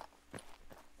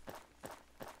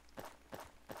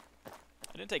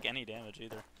 I didn't take any damage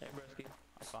either. Hey, Brisky.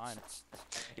 I'm fine.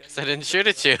 'Cause I didn't shoot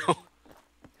at you.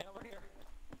 Hey, over here.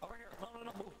 Over here. No, no,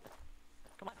 no, move.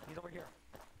 Come on, he's over here.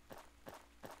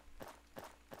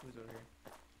 Who's over here?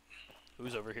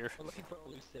 Who's over here? We're looking for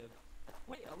elusive.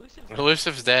 Wait, elusive.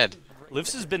 Elusive's dead.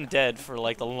 Livs has been dead for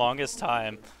like the longest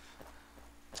time.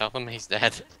 Tell him he's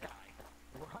dead. This guy.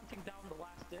 We're hunting down the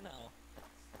last Inno.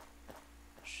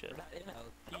 Shit. Or not Inno.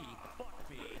 T. Fuck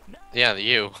me. No. Yeah,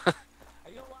 you. Are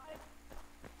you alive?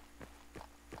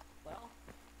 Well,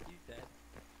 he's dead.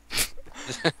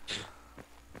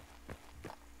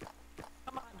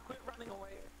 Come on, quit running away.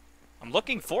 I'm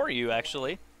looking for you,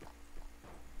 actually.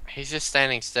 He's just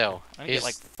standing still. I'm gonna get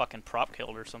like fucking prop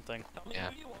killed or something. Tell me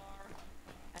Yeah. who you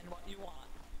are and what you want.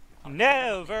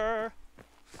 Never.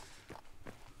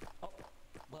 Oh,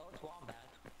 well, it's Wombat.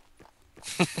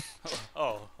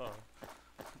 Oh,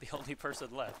 the only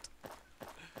person left.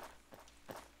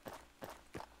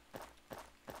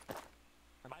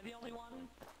 Am I the only one?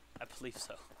 I believe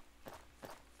so.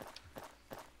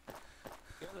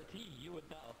 You're the a T, you would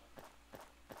know.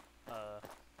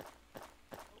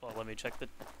 Well, let me check the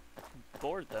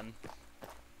board then.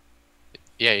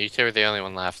 Yeah, you two are the only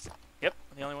one left. Yep,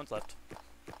 the only ones left.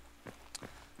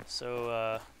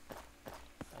 So,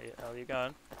 how you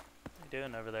going? How you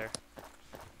doing over there?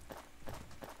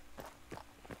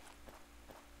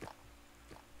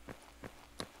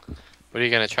 What are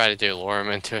you gonna try to do? Lure him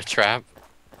into a trap?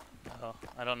 Oh,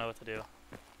 I don't know what to do.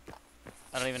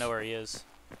 I don't even know where he is.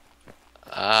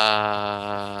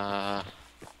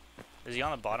 Is he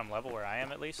on the bottom level where I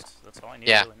am at least? That's all I need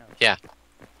Yeah, to really know. yeah.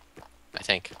 I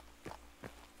think.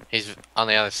 He's on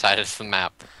the other side of the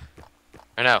map.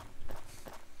 Or no.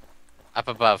 Up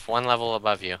above, one level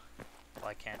above you. Well,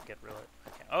 I can't get real.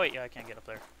 Oh wait, yeah, I can't get up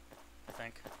there. I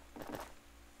think.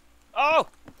 Oh!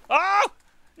 Oh!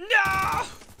 No!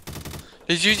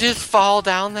 Did you just fall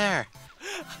down there?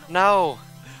 No.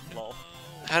 Lol.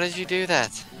 How did you do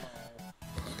that?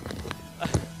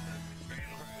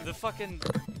 The fucking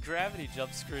gravity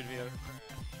jump screwed me over.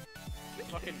 The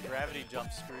fucking gravity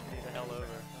jump screwed me the hell over.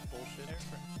 Bullshit.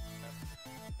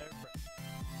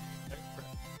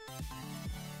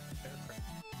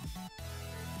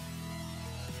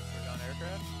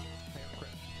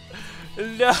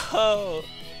 No!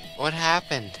 What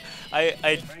happened?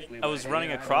 I was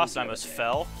running across and I almost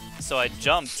fell, so I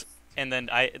jumped, and then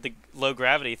the low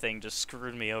gravity thing just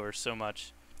screwed me over so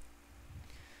much.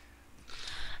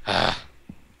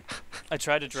 I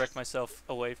tried to direct myself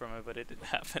away from it, but it didn't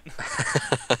happen.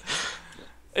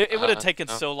 It would have taken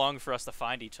no. so long for us to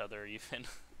find each other, even.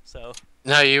 So.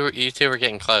 No, you two were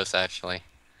getting close, actually.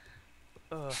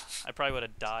 I probably would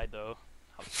have died though.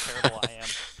 How terrible I am.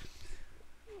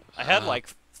 I had like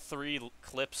 3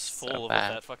 clips full of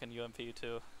that fucking UMP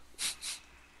too.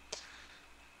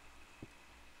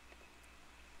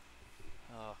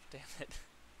 Oh, damn it.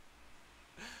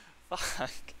 Fuck.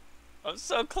 I'm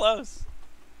so close.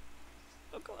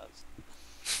 So close.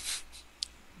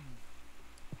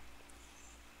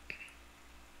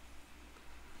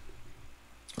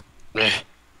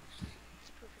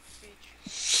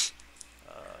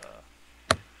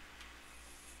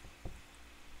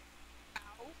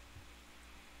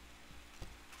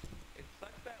 It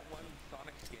sucks that one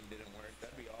Sonic skin didn't work.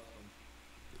 That'd be awesome.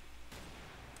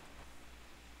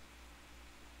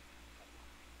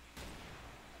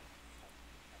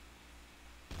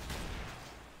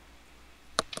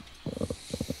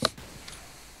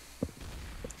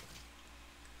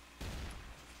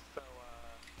 So,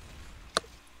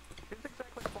 who's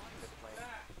exactly flying this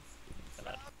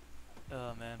plane?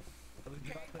 Oh man.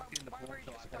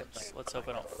 Let's hope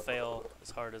I don't fail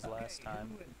as hard as last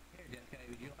time. Here, Jessica,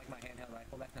 would you like my handheld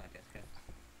rifle? That's not Jessica.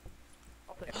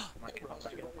 I'll take it. I'll take it.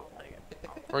 I'll take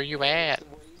it. Where you at?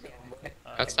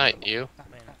 That's not you. I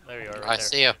mean, there you are. Right I there.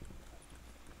 see you.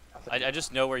 I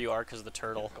just know where you are because of the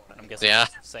turtle. I'm guessing Yeah.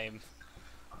 it's the same.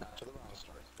 Not to the wrong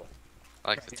story, but I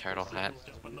like the turtle hat.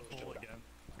 Jump in the pool again.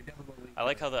 I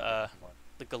like how the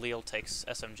Galil takes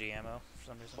SMG ammo for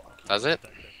some reason. Does it?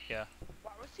 Yeah.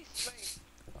 Wow, what's he saying?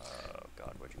 Oh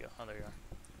god, where'd you go? Oh, there you are.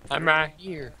 I'm right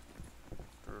here.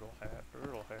 Turtle hat,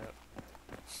 turtle hat.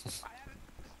 I have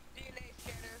a DNA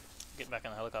scanner. Get back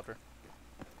in the helicopter.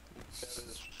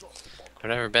 I've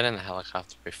never been in a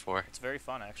helicopter before. It's very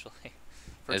fun actually.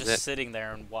 For Is just it? sitting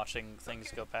there and watching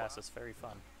things go past, it's very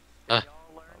fun. Huh.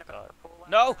 Y'all learn Oh, about God. the pool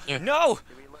No! Yeah. No!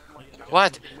 Did we learn what you know?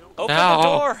 What? Open No. the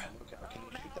door!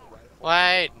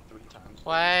 Wait.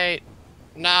 Wait.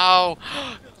 No.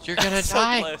 You're gonna So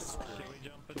die. close. Should we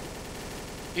jump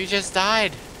in? You just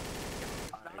died.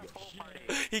 Not a full party.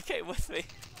 He came with me.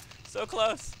 So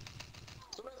close.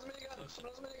 someone has a minigun!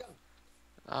 Someone has a minigun!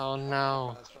 Oh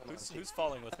no. That's from Who's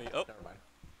falling with me? Oh, Never mind.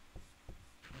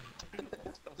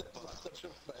 That was such a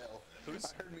fail.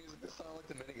 Who's- I heard music that sounded like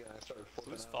the minigun. I started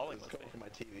flipping Who's out. falling It was with coming me? from my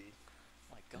TV.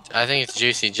 my god. I think it's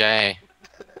Juicy J.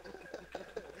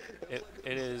 It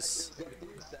is. It's got the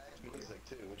exact music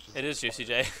too, which is It is Juicy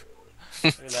J.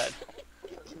 Look at that.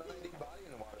 That's not ID body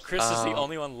in water. Chris is the Oh.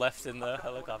 only one left in the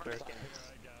helicopter.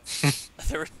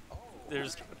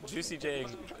 There's Juicy J.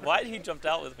 Why he jumped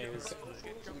out with me was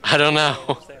I don't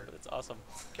know. it's awesome.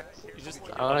 You just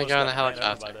I wanna almost go in got the ran over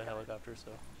helicopter. By the helicopter,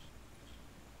 so.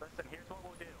 Listen, here's what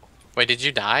we'll do. Wait, did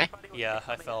you die? Yeah,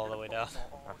 I fell all the way down.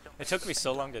 It took me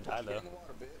so long to die though.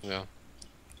 No.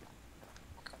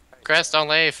 Chris, don't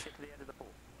leave. Get to the end of the pool.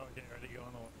 Okay, ready, go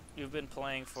on the way. You've been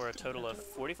playing for a total of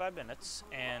 45 minutes,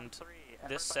 and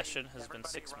this session has been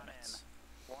 6 minutes.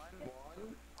 One,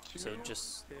 So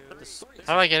just put this.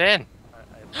 How do I get in?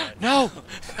 No!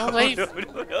 Don't leave!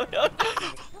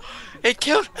 It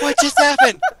killed! What just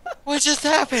happened? What just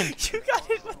happened? You got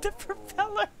hit with the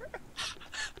propeller!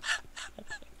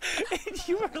 And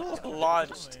You were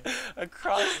launched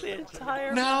across the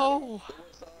entire. No!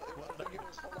 Hold on,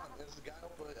 there's a guy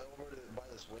over by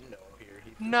this window here.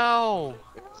 No!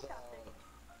 It was,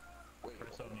 wait,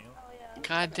 Chris O'Neill.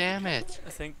 God damn it. I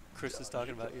think Chris is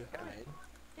talking about you.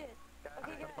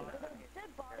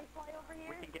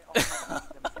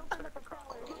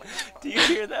 Do you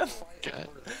hear them? God.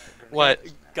 What?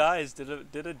 Guys, did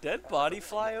a dead body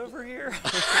fly over here?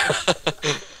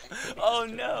 Oh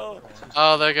no!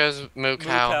 Oh, there goes Moo Moo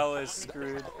Cow. Cow is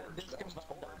screwed.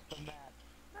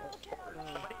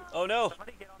 Oh no!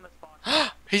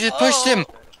 He just pushed him!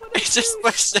 He just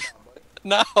pushed him!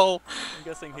 No! I'm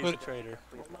guessing he's a traitor.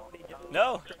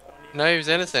 No! No, he was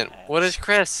innocent. What is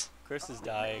Chris? Chris is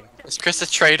dying. Is Chris a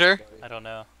traitor? I don't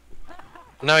know.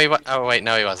 No, oh wait,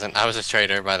 no he wasn't. I was a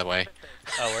traitor, by the way.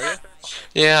 Oh, were you?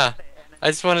 Yeah. I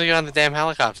just wanted to get on the damn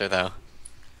helicopter, though.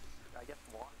 I guess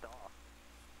walked off.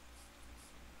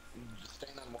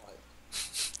 staying on what?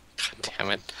 God damn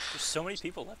it. There's so many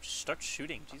people left. Just start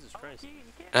shooting. Jesus Christ.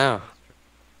 Oh.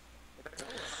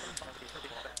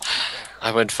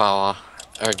 I would fall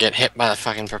off. Or get hit by the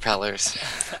fucking propellers.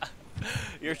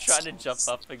 You're trying to jump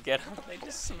up and get them. They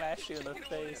just smash you in the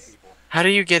face. How do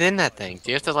you get in that thing? Do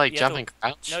you have to, like, You have jump to- and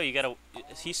crouch? No, you gotta.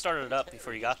 He started it up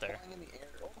before you got there.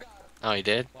 Oh, he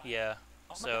did? Yeah.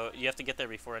 So you have to get there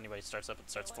before anybody starts up and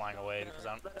starts flying away because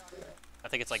I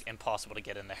think it's like impossible to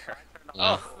get in there.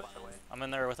 Oh. I'm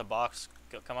in there with a box.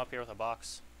 Come up here with a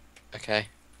box. Okay.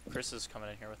 Chris is coming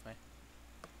in here with me.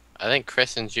 I think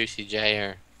Chris and Juicy J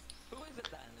are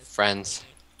friends.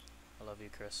 I love you,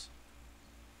 Chris.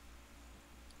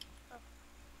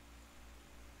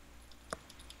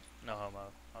 No homo,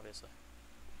 obviously.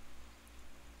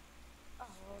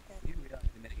 You realize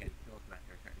the mitigated skills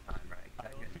after a certain time, right?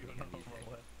 That just You being don't know music.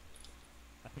 what?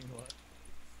 I mean, what?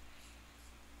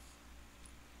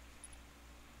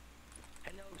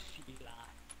 Hello, Sheila.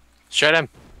 Shoot him!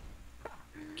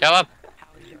 Kill him!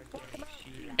 How's your day,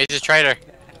 Sheila? He's a traitor.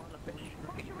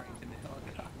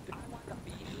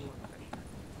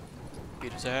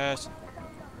 Beat his ass.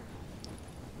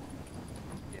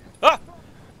 Ah!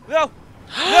 No!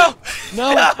 No!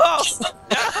 No! No!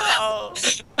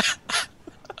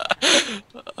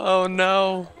 Oh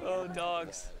no. Oh,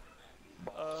 dogs.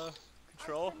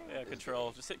 Control? Yeah,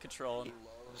 control. Just hit control.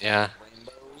 Yeah.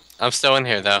 I'm still in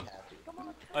here, though.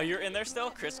 Oh, you're in there still?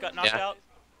 Chris got knocked Yeah. out?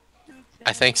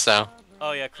 I think so.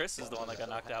 Oh, yeah, Chris is the one that got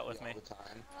knocked out with me.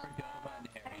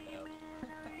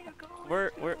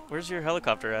 Where's your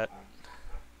helicopter at?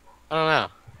 I don't know.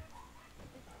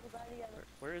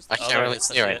 Where is I oh, can't there it really is,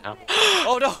 see that's right it. now.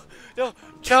 Oh, no! No!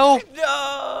 No! No!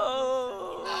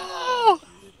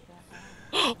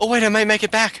 Oh wait, I might make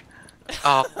it back.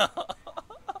 Oh.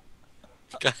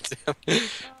 God damn it.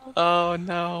 Oh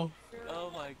no.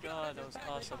 Oh my god, that was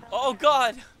awesome. Oh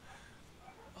god!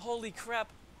 Holy crap.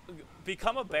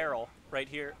 Become a barrel right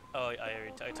here. Oh,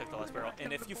 I took the last barrel.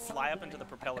 And if you fly up into the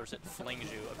propellers, it flings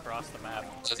you across the map.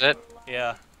 Is it?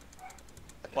 Yeah.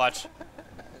 Watch.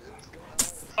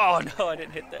 Oh no, I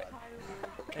didn't hit that.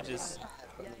 I just...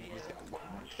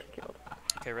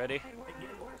 Okay, ready?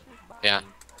 Yeah.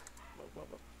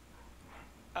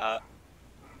 Oh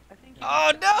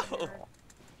no!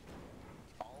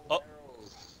 Oh.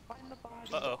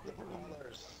 Uh-oh.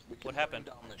 What happened?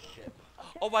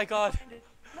 Oh my god!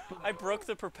 I broke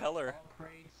the propeller.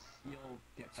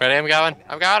 Ready? I'm going.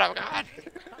 I'm going. I'm going.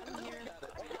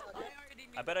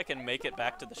 I bet I can make it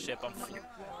back to the ship.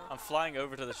 I'm flying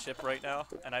over to the ship right now,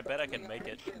 and I bet I can make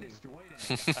it.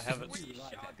 I haven't.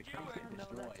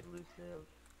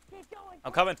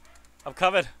 I'm coming. I'm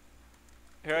coming.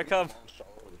 Here I come.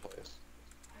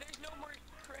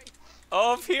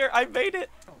 Oh, I'm here. I made it.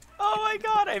 Oh my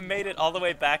god, I made it all the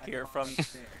way back here from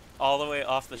all the way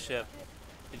off the ship.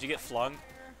 Did you get flung?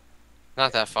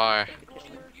 Not that far.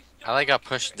 I like got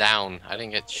pushed down. I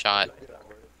didn't get shot.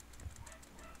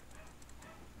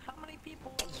 How many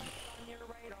people on your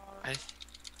radar?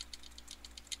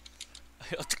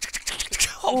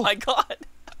 Oh my god.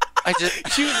 I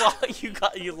just.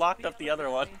 You locked up the other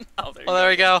one. Oh, there you Oh, there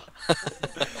we go.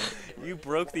 You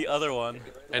broke the other one.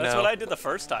 I That's know. what I did the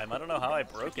first time. I don't know how I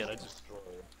broke it. I just...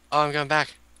 Oh, I'm going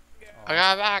back. I'm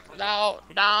going back. No,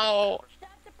 no.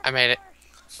 I made it.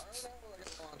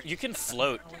 You can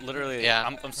float, literally. Yeah,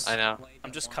 I know.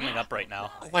 I'm just coming up right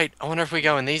now. Oh, wait, I wonder if we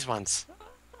go in these ones.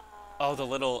 Oh, the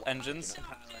little engines.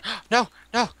 No,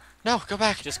 no, no, go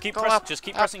back. Just keep Go up, just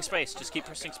keep up. pressing space. Just keep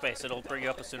pressing space. It'll bring you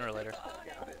up sooner or later.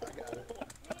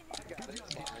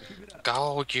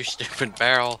 Go, you stupid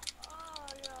barrel.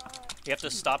 You have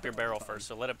to stop your barrel first,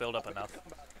 so let it build up enough.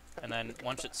 And then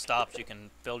once it stops, you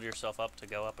can build yourself up to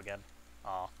go up again.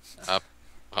 Aw. Up.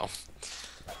 Oh.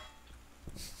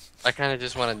 I kind of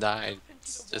just want to die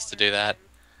just to do that.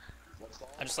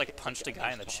 I just like punched a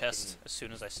guy in the chest as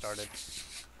soon as I started.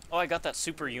 Oh, I got that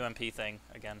super UMP thing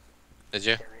again. Did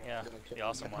you? Yeah, the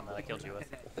awesome one that I killed you with.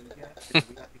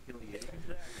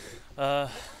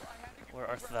 Where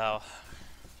art thou?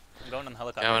 I'm going on the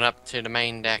helicopter. Going up to the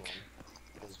main deck.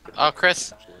 Oh,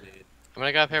 Chris. I'm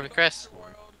gonna go up here with Chris.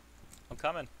 I'm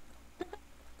coming.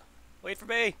 Wait for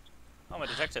me. Oh, I'm a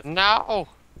detective. No.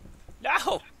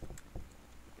 No!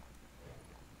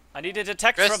 I need to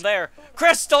detect Chris? from there.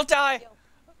 Chris, don't die!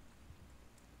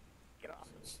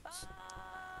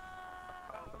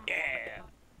 Yeah.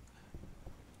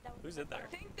 Who's in there?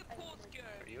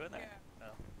 Are you in there? No.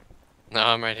 No,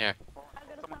 I'm right here.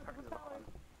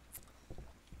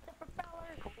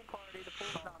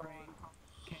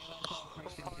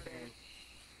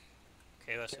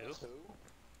 Okay, that's who?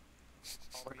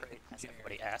 As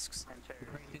everybody asks.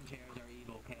 Crates and chairs are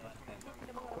evil. Can't let them.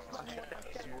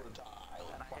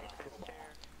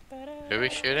 Who are we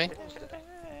shooting?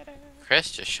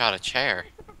 Chris just shot a chair.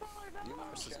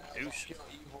 Chris is a douche.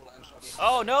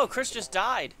 Oh no, Chris just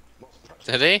died.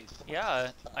 Did he?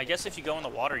 Yeah, I guess if you go in the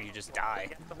water, you just die.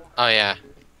 Oh yeah.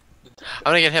 I'm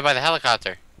gonna get hit by the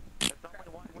helicopter.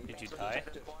 Did you die?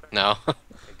 No. Okay,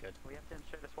 good.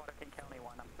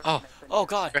 Oh. Oh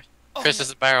god. Chris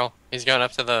is a barrel. He's going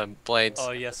up to the blades.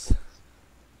 Oh yes.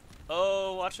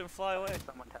 Oh, watch him fly away.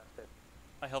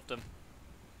 I helped him.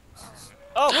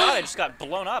 Oh god, I just got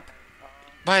blown up.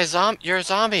 By a you're a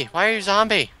zombie. Why are you a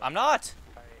zombie? I'm not.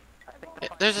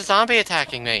 There's a zombie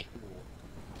attacking me.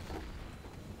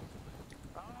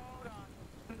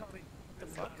 The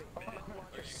fuck?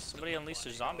 Somebody unleashed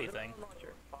a zombie thing.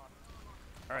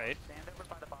 Alright.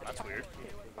 That's weird.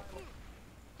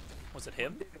 Was it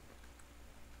him?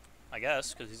 I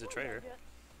guess, because he's a traitor.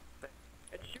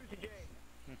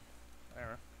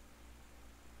 Whatever.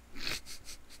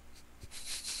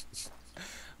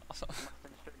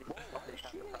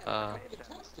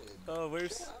 Oh,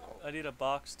 where's... I need a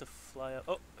box to fly up.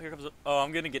 Oh, here comes a... Oh,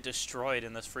 I'm gonna get destroyed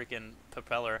in this freaking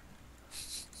propeller.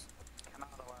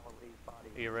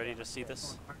 Are you ready to see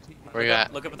this? Where you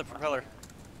at? Look up at the propeller.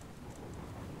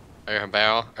 Are you a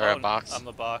barrel or Oh, a box? I'm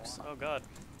the box. Oh god.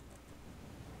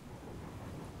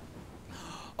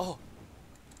 Oh!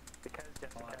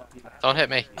 Don't hit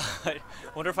me. I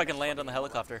wonder if I can land on the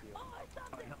helicopter.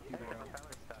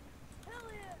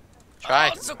 Try.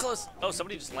 Oh, it's so close! Oh,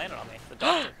 somebody just landed on me. The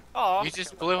doctor. Oh, You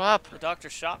just blew up. the doctor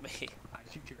shot me.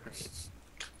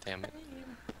 Damn it.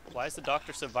 Why is the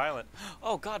doctor so violent?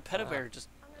 Oh god, Pedobear just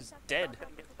is dead.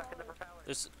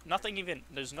 There's nothing even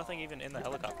in the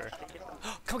helicopter.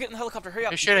 Come get in the helicopter, hurry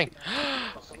up! You're shooting.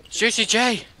 Juicy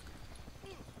J.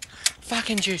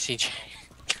 Fucking Juicy J.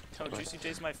 No, Juicy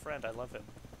J's my friend, I love him.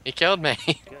 He killed me.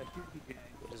 Good. You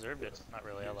deserved it. Not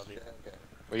really, I love you.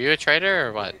 Were you a traitor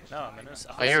or what? No, I'm in this.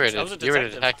 Oh, you were I was a you were a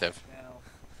detective. detective.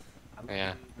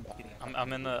 Yeah.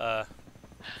 I'm in the,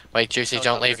 Wait, Juicy,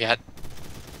 don't leave yet.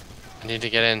 I need to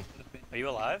get in. Are you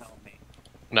alive?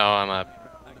 No, I'm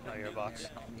No, you're a box.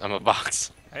 a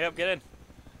box. Hurry up, get in!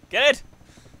 Get in!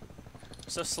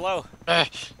 So slow. I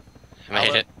made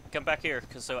Aloe, it. Come back here,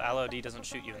 cause so Aloe D doesn't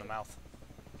shoot you in the mouth.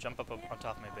 Jump up on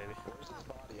top of me, baby.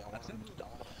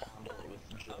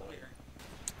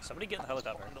 Somebody get in the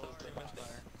helicopter.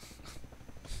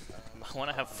 I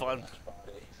wanna have fun.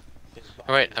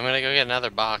 Oh, wait, I'm gonna go get another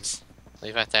box.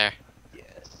 Leave that there.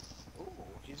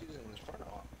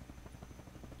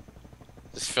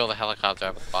 Just fill the helicopter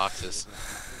up with boxes.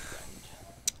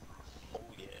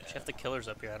 Chef the killer's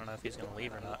up here. I don't know if he's gonna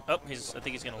leave or not. Oh, I think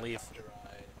he's gonna leave.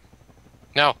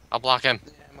 No, I'll block him.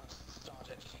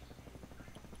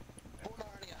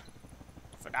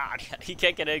 For not. He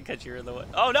can't get in because you're in the way.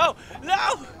 Oh no!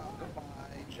 No!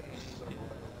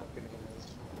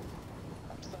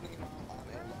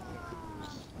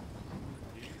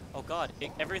 Oh god,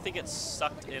 everything gets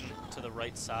sucked in to the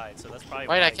right side, so that's probably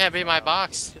Wait, why I can't be my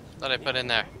box that I put in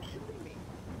there.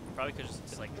 Probably because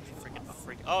it's like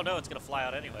freaking. Oh no, it's gonna fly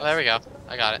out anyway. Oh, there we go.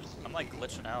 I got it. I'm like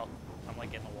glitching out. I'm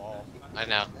like in the wall. I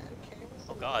know.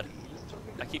 Oh god.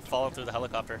 I keep falling through the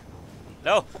helicopter.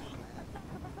 No!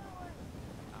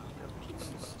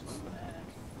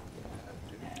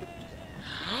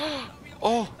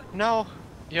 Oh, no.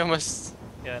 You almost...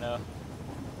 Yeah, I know.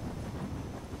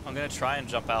 I'm gonna try and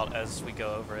jump out as we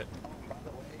go over it.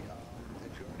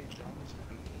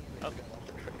 Oh.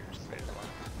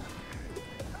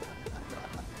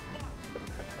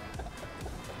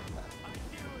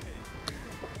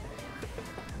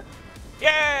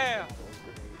 Yeah!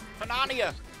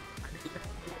 Fanania!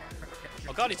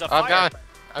 Oh god, he's on fire! I'm going.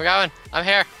 I'm going. I'm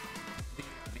here.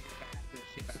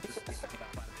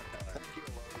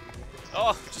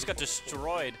 Oh, just got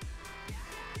destroyed.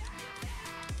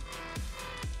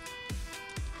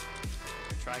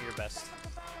 Trying your best.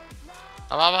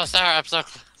 I'm almost there. I'm so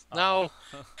close. No.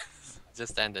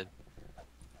 Just ended.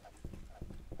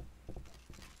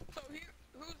 So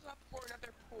who's up for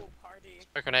another pool party?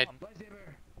 A grenade. Lightsaber.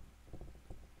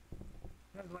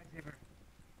 That was lightsaber.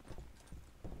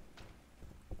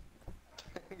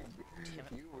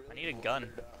 I need a gun.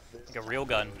 Like a real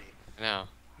gun. No.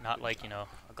 Not like, you know,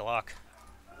 a Glock.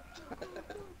 How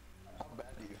bad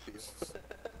do you feel?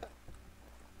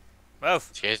 Move!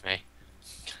 Excuse me.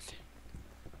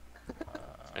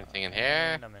 Anything in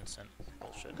here? I'm innocent.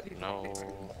 Bullshit. No.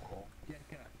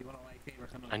 Jessica, you want a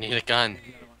lightsaber? Come on. I need a gun.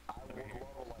 The other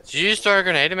one. Did you just throw a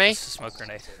grenade at me? It's a smoke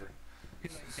grenade. Too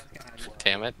late, Jessica has one.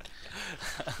 Damn it.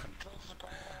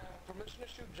 Permission to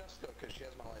shoot Jessica because she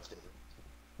has my lightsaber.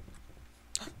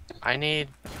 I need.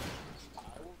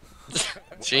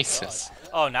 Jesus.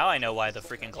 Oh, now I know why the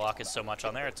freaking Glock is so much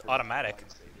on there. It's automatic.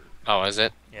 Oh, is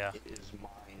it? Yeah. It is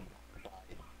mine.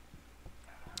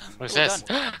 What's Oh, this?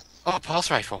 Oh, pulse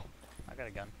rifle. I got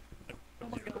a gun.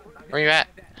 Where you at?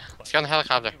 Let's go on the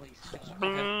helicopter.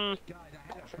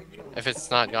 If it's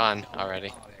not gone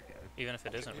already. Even if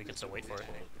it isn't, we can still wait for it.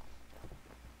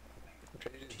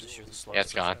 Jesus, you're the slowest Yeah,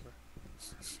 it's gone.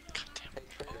 bitch God damn.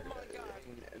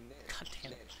 God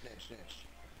damn it.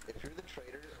 If you're the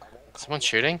traitor, I won't Someone call you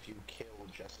shooting? if you kill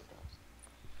Jessica.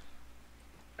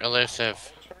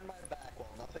 Elusive. I'll turn my back while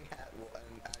nothing and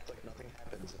act like nothing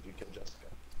happens if you kill Jessica.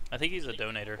 I think he's a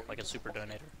donator, like a super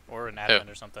donator, or an admin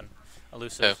or something.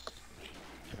 Elusive,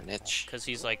 I have an itch. because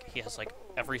he's like he has like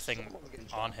everything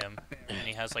on him, and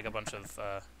he has like a bunch of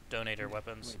donator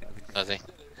weapons. Does he?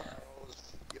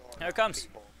 Here it comes.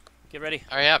 Get ready.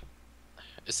 Hurry up.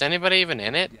 Is anybody even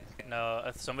in it? No,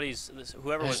 if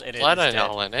whoever was There's in it blood is and dead.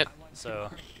 all in it. So.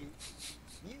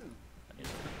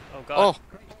 Oh God. Oh,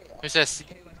 who's this?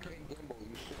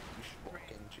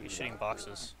 He's shooting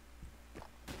boxes.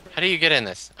 How do you get in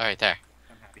this? All right, there.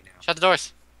 I'm happy now. Shut the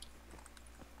doors.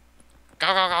 Go,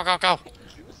 go, go, go, go.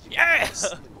 Yes.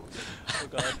 Oh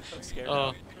God, I'm scared.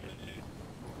 Oh.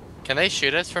 Can they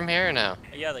shoot us from here or no? Now.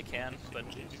 Yeah, they can, but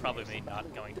probably me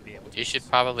not going to be able to. You should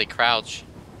probably crouch.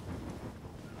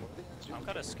 I'm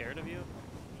kind of scared of you.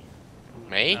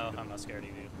 Me? No, I'm not scared of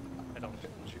you. I don't.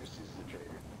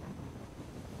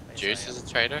 Juice is a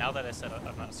traitor? Now that I said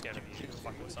I'm not scared of you,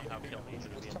 fuck will somehow kill me.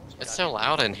 It's so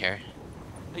loud in here.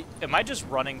 Am I just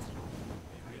running?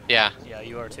 Yeah. Yeah,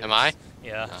 you are too. Am I?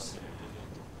 Yeah. No.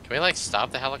 Can we like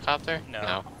stop the helicopter?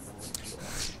 No.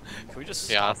 Can we just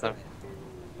Be stop awesome. it?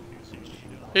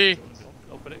 Hey.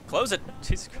 Open it. Close it.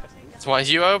 Jesus Christ. That's why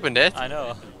you opened it. I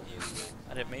know.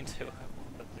 I didn't mean to.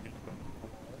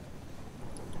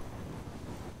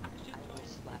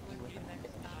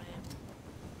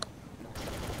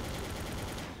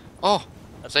 Oh,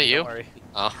 That's that me, you? Don't worry.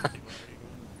 Oh.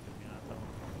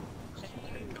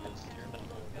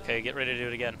 Okay, get ready to do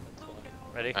it again.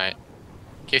 Ready? Alright.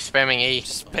 Keep spamming E.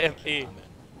 Spam E.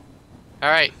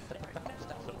 Alright.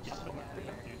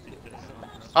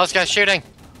 Oh, this guy's shooting.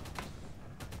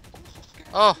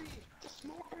 Oh.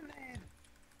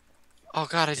 Oh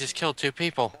god, I just killed 2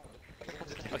 people.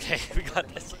 Okay, we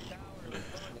got this.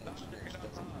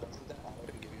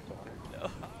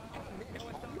 No.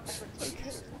 Okay.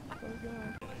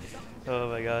 Oh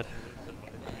my god.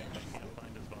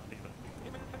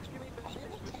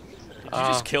 Did you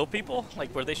just kill people?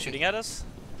 Like, were they shooting at us?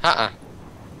 Uh-uh.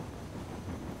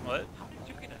 What?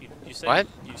 You said What?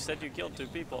 You said you killed 2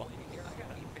 people.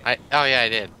 Oh yeah, I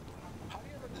did.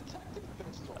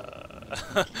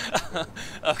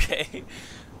 Okay.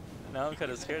 Now I'm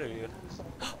kind of scared of you.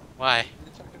 Why?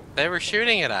 They were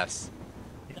shooting at us.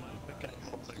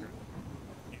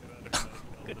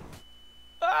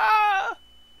 Ah!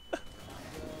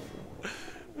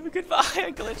 Goodbye,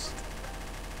 I glitched.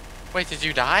 Wait, did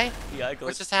you die? Yeah, I glitched.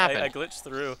 What just happened? I glitched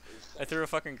through. I threw a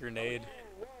fucking grenade.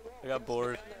 I got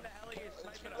bored.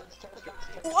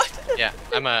 What? Yeah,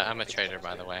 I'm a traitor,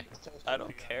 by the way. I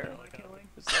don't care.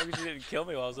 As long as you didn't kill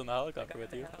me while I was in the helicopter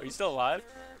with you. Are you still alive?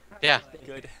 Yeah.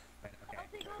 Good.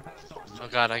 Oh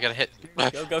god, I gotta hit. Go,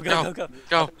 go, go, go, go.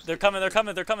 Go. They're coming, they're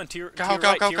coming, they're coming. To your, Go, to your go,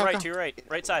 right, go, to your go, right, go. to your right.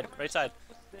 Right side, right side.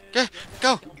 Go.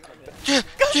 Go. Go,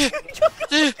 get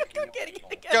it.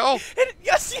 Go. Hit it.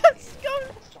 Yes, yes, go.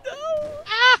 No.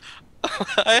 Ah!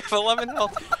 I have 11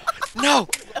 health. No.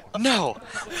 No.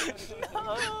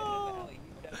 No.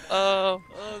 Oh.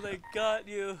 Oh, they got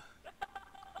you.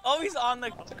 Oh, he's on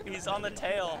the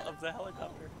tail of the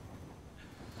helicopter.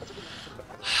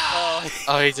 Oh,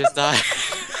 Oh, he just died.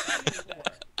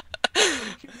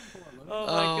 oh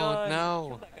my god.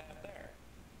 No.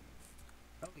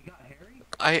 Oh, we got Harry?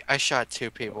 I shot 2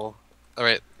 people.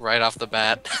 Right off the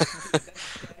bat.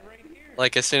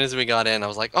 Like as soon as we got in, I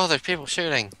was like, "Oh, there's people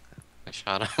shooting." I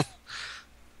shot him.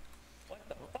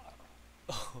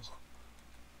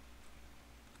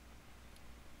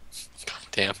 God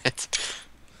damn it!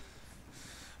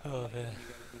 Oh man.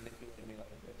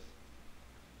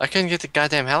 I couldn't get the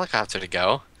goddamn helicopter to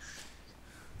go.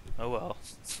 Oh well.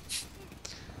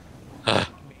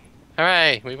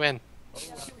 Hooray! We win.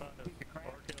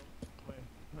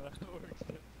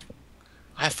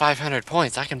 I have 500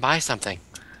 points. I can buy something.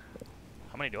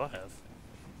 How many do I have?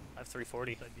 I have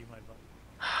 340.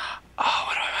 Oh,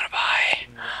 what do I want to buy?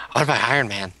 I want to buy Iron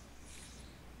Man.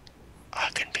 I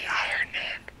can be Iron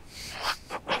Man.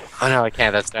 Oh no, I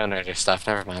can't. That's donator stuff.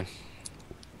 Never mind.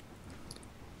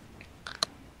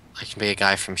 I can be a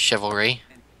guy from Chivalry.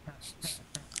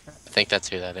 I think that's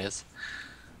who that is.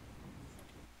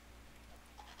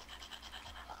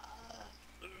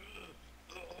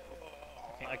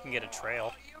 I can get a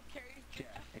trail.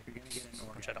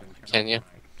 Which I don't. Can you?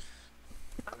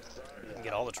 I can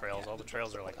get all the trails. All the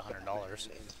trails are like $100.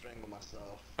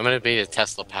 I'm gonna be a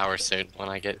Tesla power suit when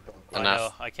I get I know.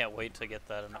 enough. I can't wait to get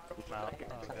that amount. Oh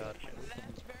god.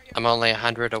 I'm only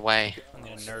 100 away. I'm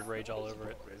gonna nerd rage all over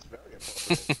it.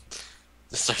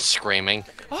 Just start screaming.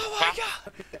 Oh my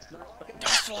god!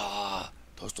 Tesla!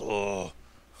 Tesla!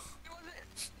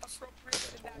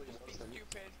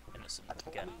 Innocent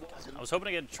again. I was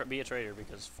hoping to get be a trader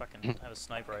because fucking I have a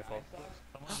sniper rifle.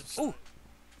 Ooh!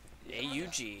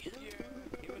 AUG.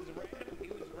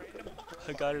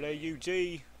 I got an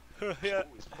AUG. Yeah.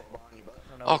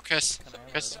 Oh, Chris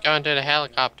is going to the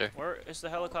helicopter. Where is the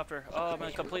helicopter? Oh, I'm in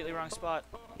a completely wrong spot.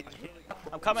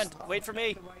 I'm coming. Wait for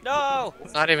me. No!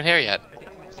 It's not even here yet.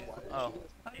 Oh.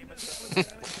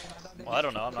 Well, I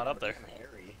don't know. I'm not up there.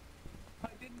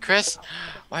 Chris,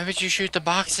 why would you shoot the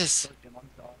boxes?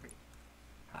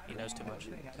 He knows too much.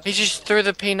 He just threw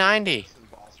the P90.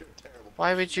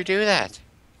 Why would you do that?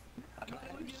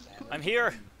 I'm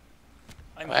here.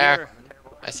 I'm Where? here.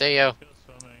 I see you.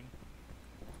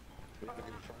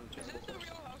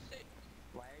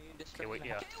 Okay, wait.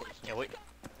 Yeah. Yeah, wait.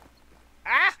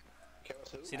 Ah!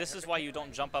 See, this is why you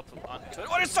don't jump up onto it.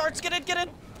 When it starts, get in, get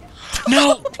in!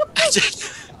 No!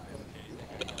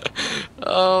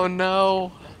 Oh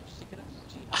no.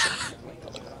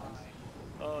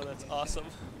 Oh, that's awesome.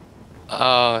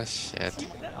 Oh shit.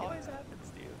 That always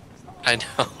happens to you. I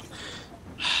know.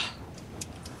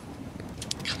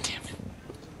 God damn it.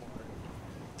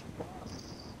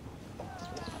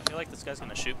 I feel like this guy's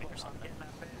gonna shoot me or something.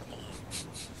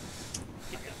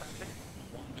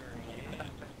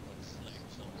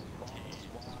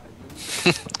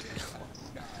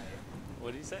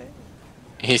 What did he say?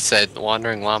 He said,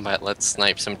 "Wandering Wombat, let's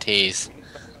snipe some T's."